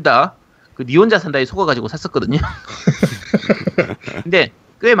저하고 둘 다 그 니 혼자 산다에 속아가지고 샀었거든요. 근데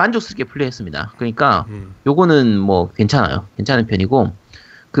꽤 만족스럽게 플레이했습니다. 그러니까 요거는 뭐 괜찮아요. 괜찮은 편이고,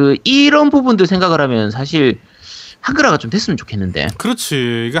 그 이런 부분들 생각을 하면 사실 한글화가 좀 됐으면 좋겠는데.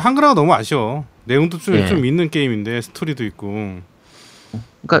 그렇지. 이게 한글화가 너무 아쉬워. 내용도 좀 있는 게임인데 스토리도 있고.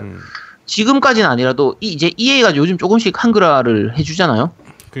 그러니까 지금까지는 아니라도 이제 EA가 요즘 조금씩 한글화를 해주잖아요.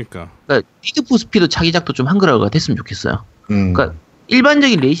 그러니까 니드 포 스피드 차기작도 좀 한글화가 됐으면 좋겠어요. 그러니까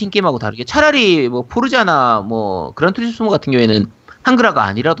일반적인 레이싱 게임하고 다르게 차라리 뭐 포르자나 뭐 그란투리스모 같은 경우에는 한글화가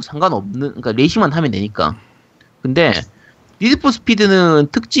아니라도 상관없는, 그러니까 레이싱만 하면 되니까. 근데 니드 포 스피드는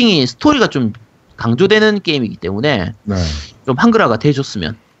특징이 스토리가 좀 강조되는 게임이기 때문에 좀 한글화가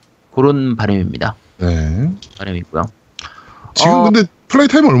돼줬으면 그런 바람입니다. 네. 바람이고요. 지금 근데 플레이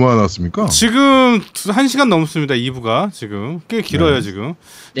타임 얼마나 나왔습니까? 지금 1시간 넘습니다. 2부가 지금 꽤 길어요. 지금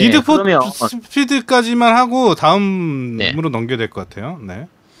니드 포 스피드까지만 하고 다음으로 넘겨야 될 것 같아요. 네.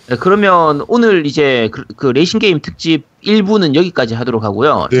 그러면 오늘 이제 그 레이싱 게임 특집 1부는 여기까지 하도록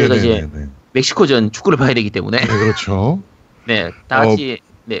하고요. 저희가 이제 멕시코전 축구를 봐야 되기 때문에. 네, 그렇죠. 네, 다 같이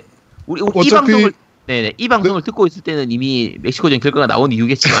네. 우리 이 어차피- 방송을 이 방송을 듣고 있을 때는 이미 멕시코전 결과가 나온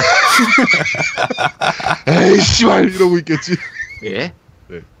이유겠지만. 에이 씨발 이러고 있겠지. 예.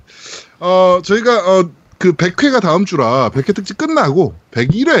 저희가 그 100회가 다음 주라 100회 특집 끝나고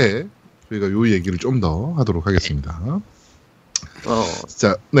 101회 저희가 요 얘기를 좀 더 하도록 하겠습니다.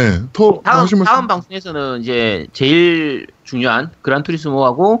 자, 네. 다음 방송에서는 이제 제일 중요한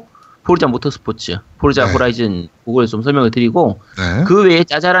그란투리스모하고 포르자 모터스포츠, 포르자 네. 호라이즌 그걸 좀 설명을 드리고 네. 그 외에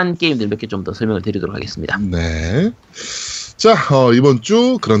짜잘한 게임들 몇 개 좀 더 설명을 드리도록 하겠습니다. 네. 자, 이번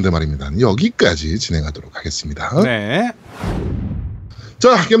주 그런데 말입니다. 여기까지 진행하도록 하겠습니다. 네.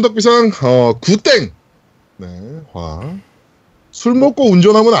 자, 겜덕비상 9땡. 네, 술 먹고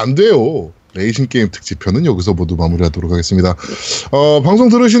운전하면 안 돼요. 레이싱게임 특집편은 여기서 모두 마무리하도록 하겠습니다. 방송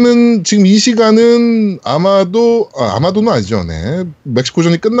들으시는 지금 이 시간은 아마도는 아니죠. 네.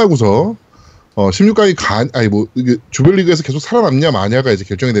 멕시코전이 끝나고서 16강이 이게 조별리그에서 계속 살아남냐 마냐가 이제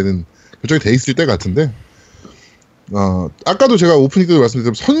결정이 돼 있을 때 같은데 아까도 제가 오프닝 때도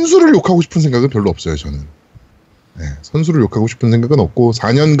말씀드렸지만 선수를 욕하고 싶은 생각은 별로 없어요. 저는. 네, 선수를 욕하고 싶은 생각은 없고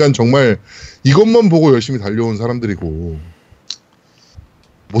 4년간 정말 이것만 보고 열심히 달려온 사람들이고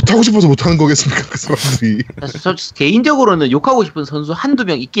못하고 싶어서 못하는 거겠습니까? 그 사람들이. 저 개인적으로는 욕하고 싶은 선수 한두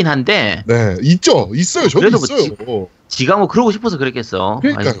명 있긴 한데. 네, 있어요. 저도 있어요. 지가 뭐 그러고 싶어서 그랬겠어.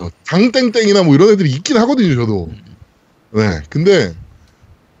 그러니까요. 당땡땡이나 뭐 이런 애들이 있긴 하거든요, 저도. 네, 근데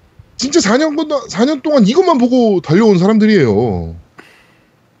진짜 4년 동안 이것만 보고 달려온 사람들이에요.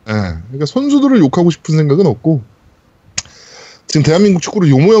 네, 그러니까 선수들을 욕하고 싶은 생각은 없고 지금 대한민국 축구를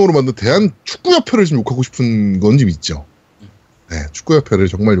요 모양으로 만든 대한축구협회를 좀 욕하고 싶은 건 좀 있죠. 네, 축구협회를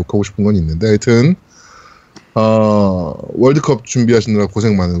정말 욕하고 싶은 건 있는데 하여튼 월드컵 준비하시느라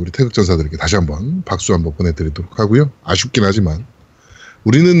고생 많은 우리 태극전사들에게 다시 한번 박수 한번 보내드리도록 하고요. 아쉽긴 하지만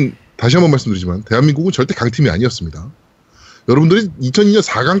우리는 다시 한번 말씀드리지만 대한민국은 절대 강팀이 아니었습니다. 여러분들이 2002년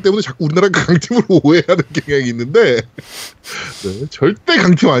 4강 때문에 자꾸 우리나라가 강팀으로 오해하는 경향이 있는데 네, 절대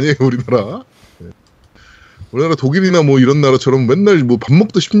강팀 아니에요, 우리나라. 네. 우리나라 독일이나 뭐 이런 나라처럼 맨날 뭐 밥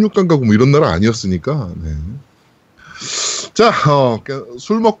먹다 16강 가고 뭐 이런 나라 아니었으니까. 네. 자,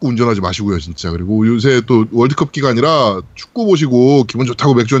 술 먹고 운전하지 마시고요, 진짜. 그리고 요새 또 월드컵 기간이라 축구 보시고 기분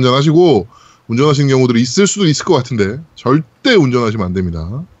좋다고 맥주 한잔 하시고 운전하시는 경우들이 있을 수도 있을 것 같은데 절대 운전하시면 안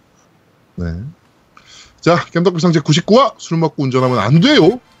됩니다. 네. 자, 겜덕비상 제99화 술 먹고 운전하면 안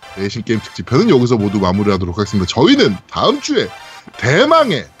돼요. 레이싱게임 특집편은 여기서 모두 마무리하도록 하겠습니다. 저희는 다음 주에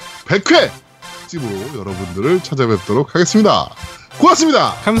대망의 100회 특집으로 여러분들을 찾아뵙도록 하겠습니다.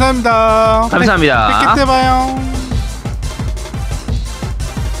 고맙습니다. 감사합니다. 감사합니다. 100회 때 봐요.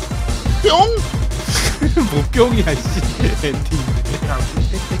 뿅! 뭐 뿅이야, 씨. 엔딩.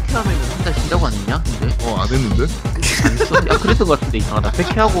 백회하면 한 달 쉰다고 안 했냐? 근데? 안 했는데? 안 했어? 야, 그랬던 것 같은데 이상하다.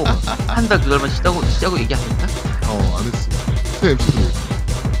 백회하고 한 달, 두 달만 쉬자고 얘기 안 했나? 안 했어. 새 MC도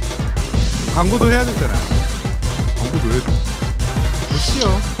광고도 해야 되잖아. 광고도 해야 돼. 못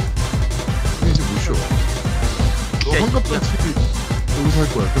쉬어. 이제 못 쉬어. 너 환갑잔치 여기서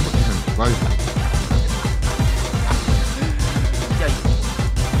할 거야. 겜덕비상 라이브.